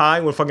How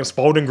High when fucking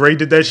Spalding Gray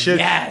did that shit?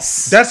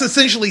 Yes. That's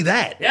essentially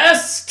that.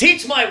 Yes.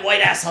 Teach my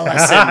white ass a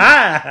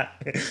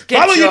lesson.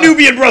 Follow your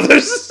Nubian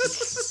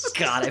brothers.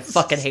 God, I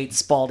fucking hate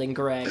Spalding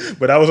Gray.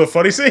 But that was a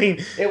funny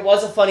scene. It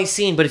was a funny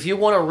scene, but if you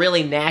want to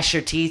really gnash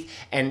your teeth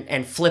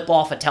and flip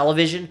off a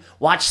television,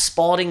 watch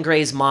Spalding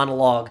Gray's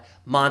monologue,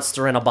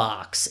 Monster in a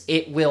Box.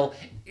 It will...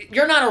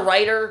 You're not a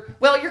writer.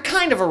 Well, you're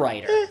kind of a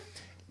writer.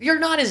 You're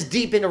not as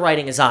deep into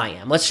writing as I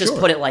am. Let's just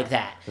put it like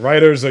that.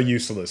 Writers are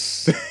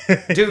useless.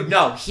 Dude,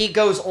 no. He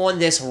goes on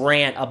this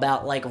rant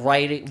about, like,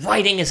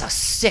 writing is a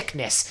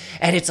sickness,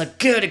 and it's a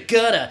good.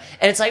 And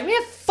it's like,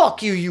 man,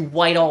 fuck you, you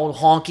white old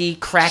honky,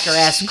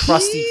 cracker-ass,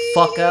 crusty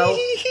fucko.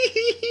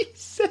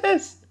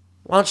 Jesus.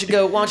 Why don't you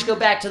go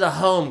back to the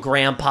home,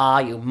 Grandpa,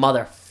 you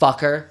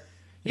motherfucker?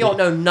 You don't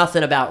know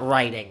nothing about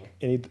writing.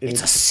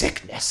 It's a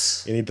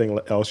sickness. Anything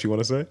else you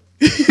want to say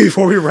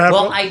before we wrap up?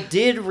 Well, I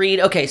did read...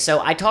 Okay,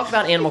 so I talked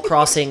about Animal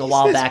Crossing a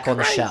while back on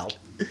the show.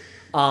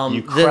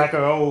 You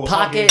cracker old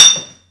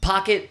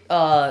Pocket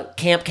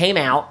Camp came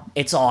out.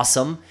 It's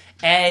awesome.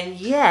 And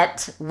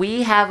yet,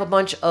 we have a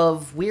bunch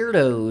of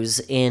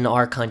weirdos in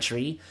our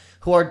country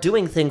who are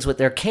doing things with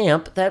their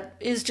camp that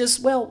is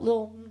just, well,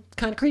 little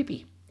kind of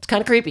creepy. It's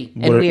kind of creepy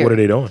and weird. What are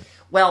they doing?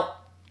 Well,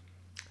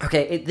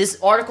 okay, this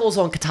article is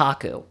on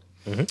Kotaku.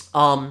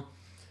 Mm-hmm.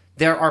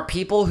 There are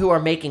people who are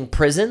making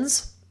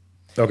prisons.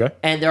 Okay.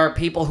 And there are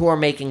people who are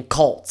making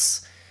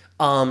cults.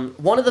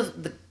 One of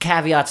the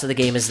caveats of the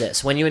game is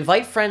this. When you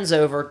invite friends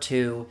over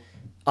to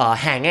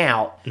hang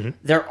out,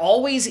 they're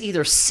always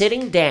either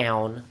sitting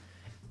down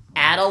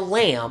at a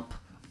lamp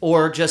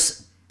or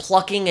just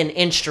plucking an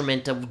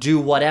instrument to do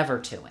whatever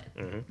to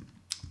it.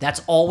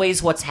 That's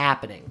always what's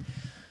happening.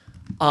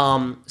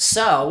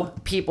 So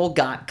people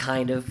got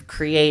kind of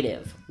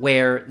creative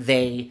where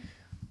they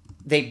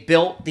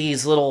built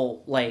these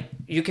little, like,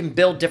 you can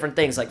build different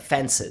things like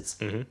fences.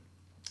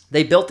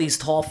 They built these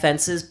tall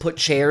fences, put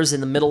chairs in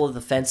the middle of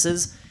the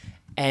fences,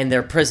 and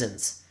they're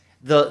prisons.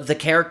 The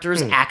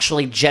characters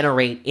actually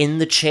generate in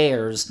the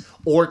chairs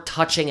or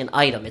touching an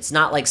item. It's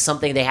not like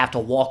something they have to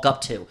walk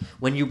up to.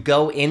 When you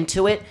go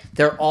into it,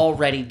 they're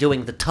already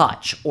doing the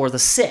touch or the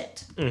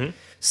sit.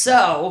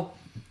 So,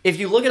 if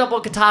you look it up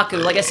on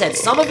Kotaku, like I said,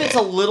 some of it's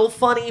a little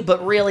funny,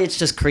 but really it's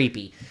just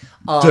creepy.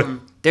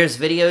 There's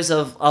videos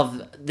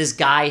of this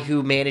guy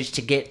who managed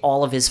to get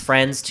all of his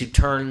friends to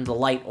turn the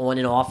light on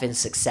and off in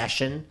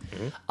succession.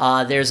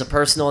 There's a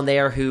person on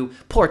there who,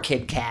 poor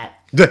Kid Cat,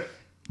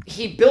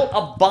 he built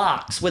a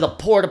box with a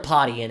porta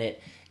potty in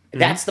it.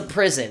 That's the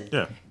prison.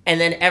 Yeah. And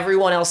then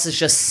everyone else is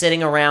just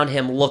sitting around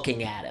him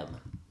looking at him.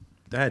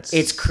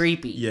 It's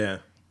creepy. Yeah.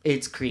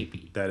 It's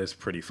creepy. That is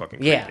pretty fucking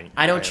creepy. Yeah,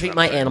 I don't treat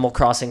my Animal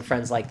Crossing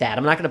friends like that.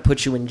 I'm not going to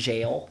put you in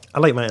jail. I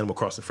like my Animal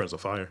Crossing friends on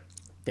fire.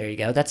 There you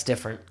go. That's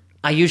different.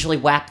 I usually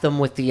whap them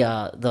with the...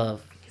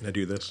 Can I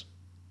do this?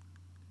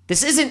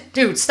 This isn't...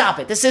 Dude, stop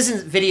it. This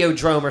isn't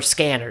Videodrome or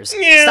scanners.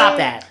 Yeah. Stop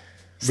that.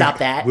 Stop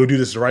that. We'll do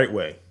this the right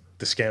way.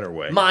 the scanner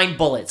way. Mind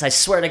bullets. I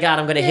swear to God,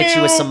 I'm going to hit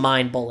you with some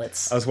mind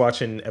bullets. I was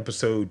watching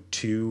episode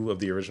 2 of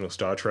the original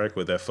Star Trek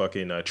with that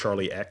fucking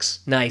Charlie X.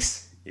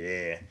 Nice.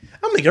 Yeah.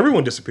 I'll make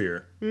everyone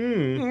disappear. He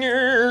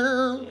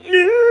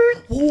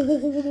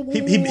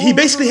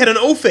basically had an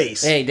O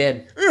face. Yeah, he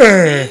did.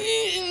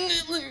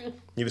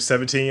 He was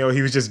 17,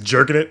 he was just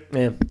jerking it.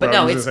 Yeah. But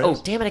no, it's...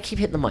 Oh, damn it, I keep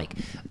hitting the mic.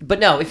 But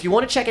no, if you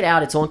want to check it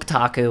out, it's on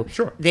Kotaku.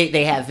 Sure.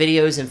 They have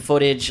videos and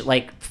footage,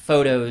 like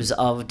photos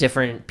of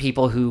different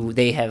people who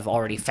they have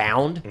already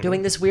found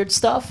doing this weird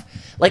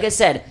stuff. Like I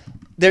said,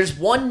 there's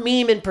one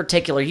meme in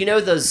particular. You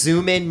know the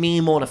zoom in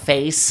meme on a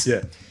face?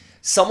 Yeah.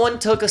 Someone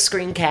took a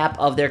screen cap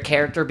of their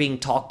character being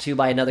talked to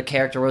by another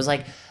character where it was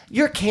like,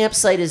 your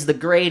campsite is the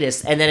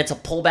greatest, and then it's a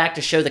pullback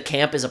to show the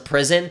camp is a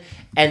prison,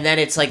 and then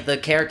it's like the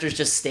character's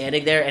just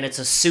standing there, and it's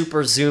a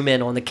super zoom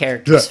in on the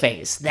character's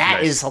face.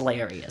 That is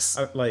hilarious.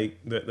 Like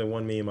the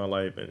one meme I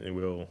like, and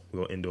we'll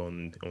end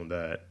on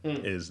that,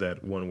 is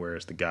that one where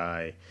it's the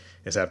guy,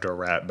 it's after a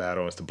rap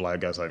battle, it's the black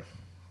guy's like,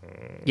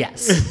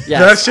 Yes.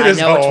 That shit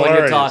is I know which one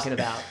you're hilarious. talking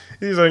about.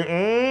 He's like,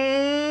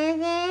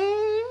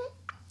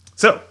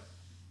 So,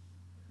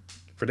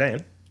 for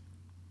Dan,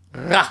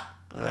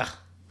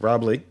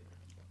 Rob Lee,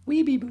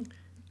 Weeby boo.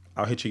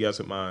 I'll hit you guys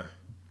with my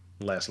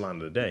last line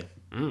of the day.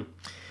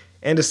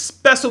 And a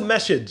special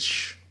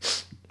message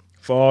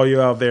for all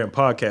you out there in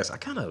podcasts. I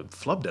kind of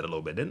flubbed that a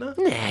little bit, didn't I?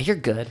 Nah, you're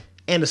good.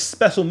 And a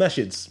special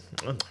message.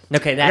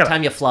 Okay, that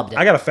time you flubbed it.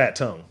 I got a fat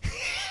tongue.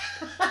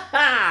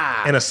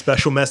 And a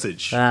special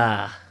message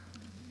for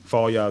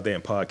all you out there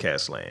in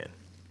podcast land.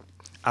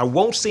 I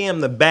won't say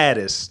I'm the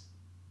baddest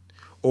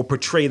or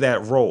portray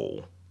that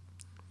role.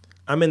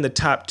 I'm in the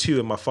top 2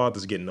 and my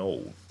father's getting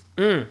old.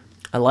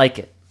 I like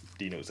it.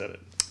 Do you know who said it?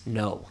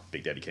 No.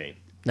 Big Daddy Kane.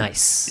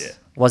 Nice. Yeah.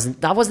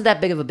 I wasn't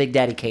that big of a Big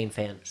Daddy Kane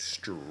fan.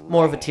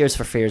 More of a Tears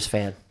for Fears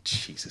fan.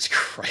 Jesus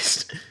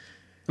Christ.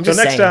 I'm So just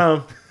next saying.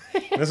 time,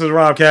 this is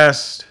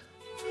Robcast.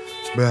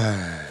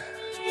 Bye.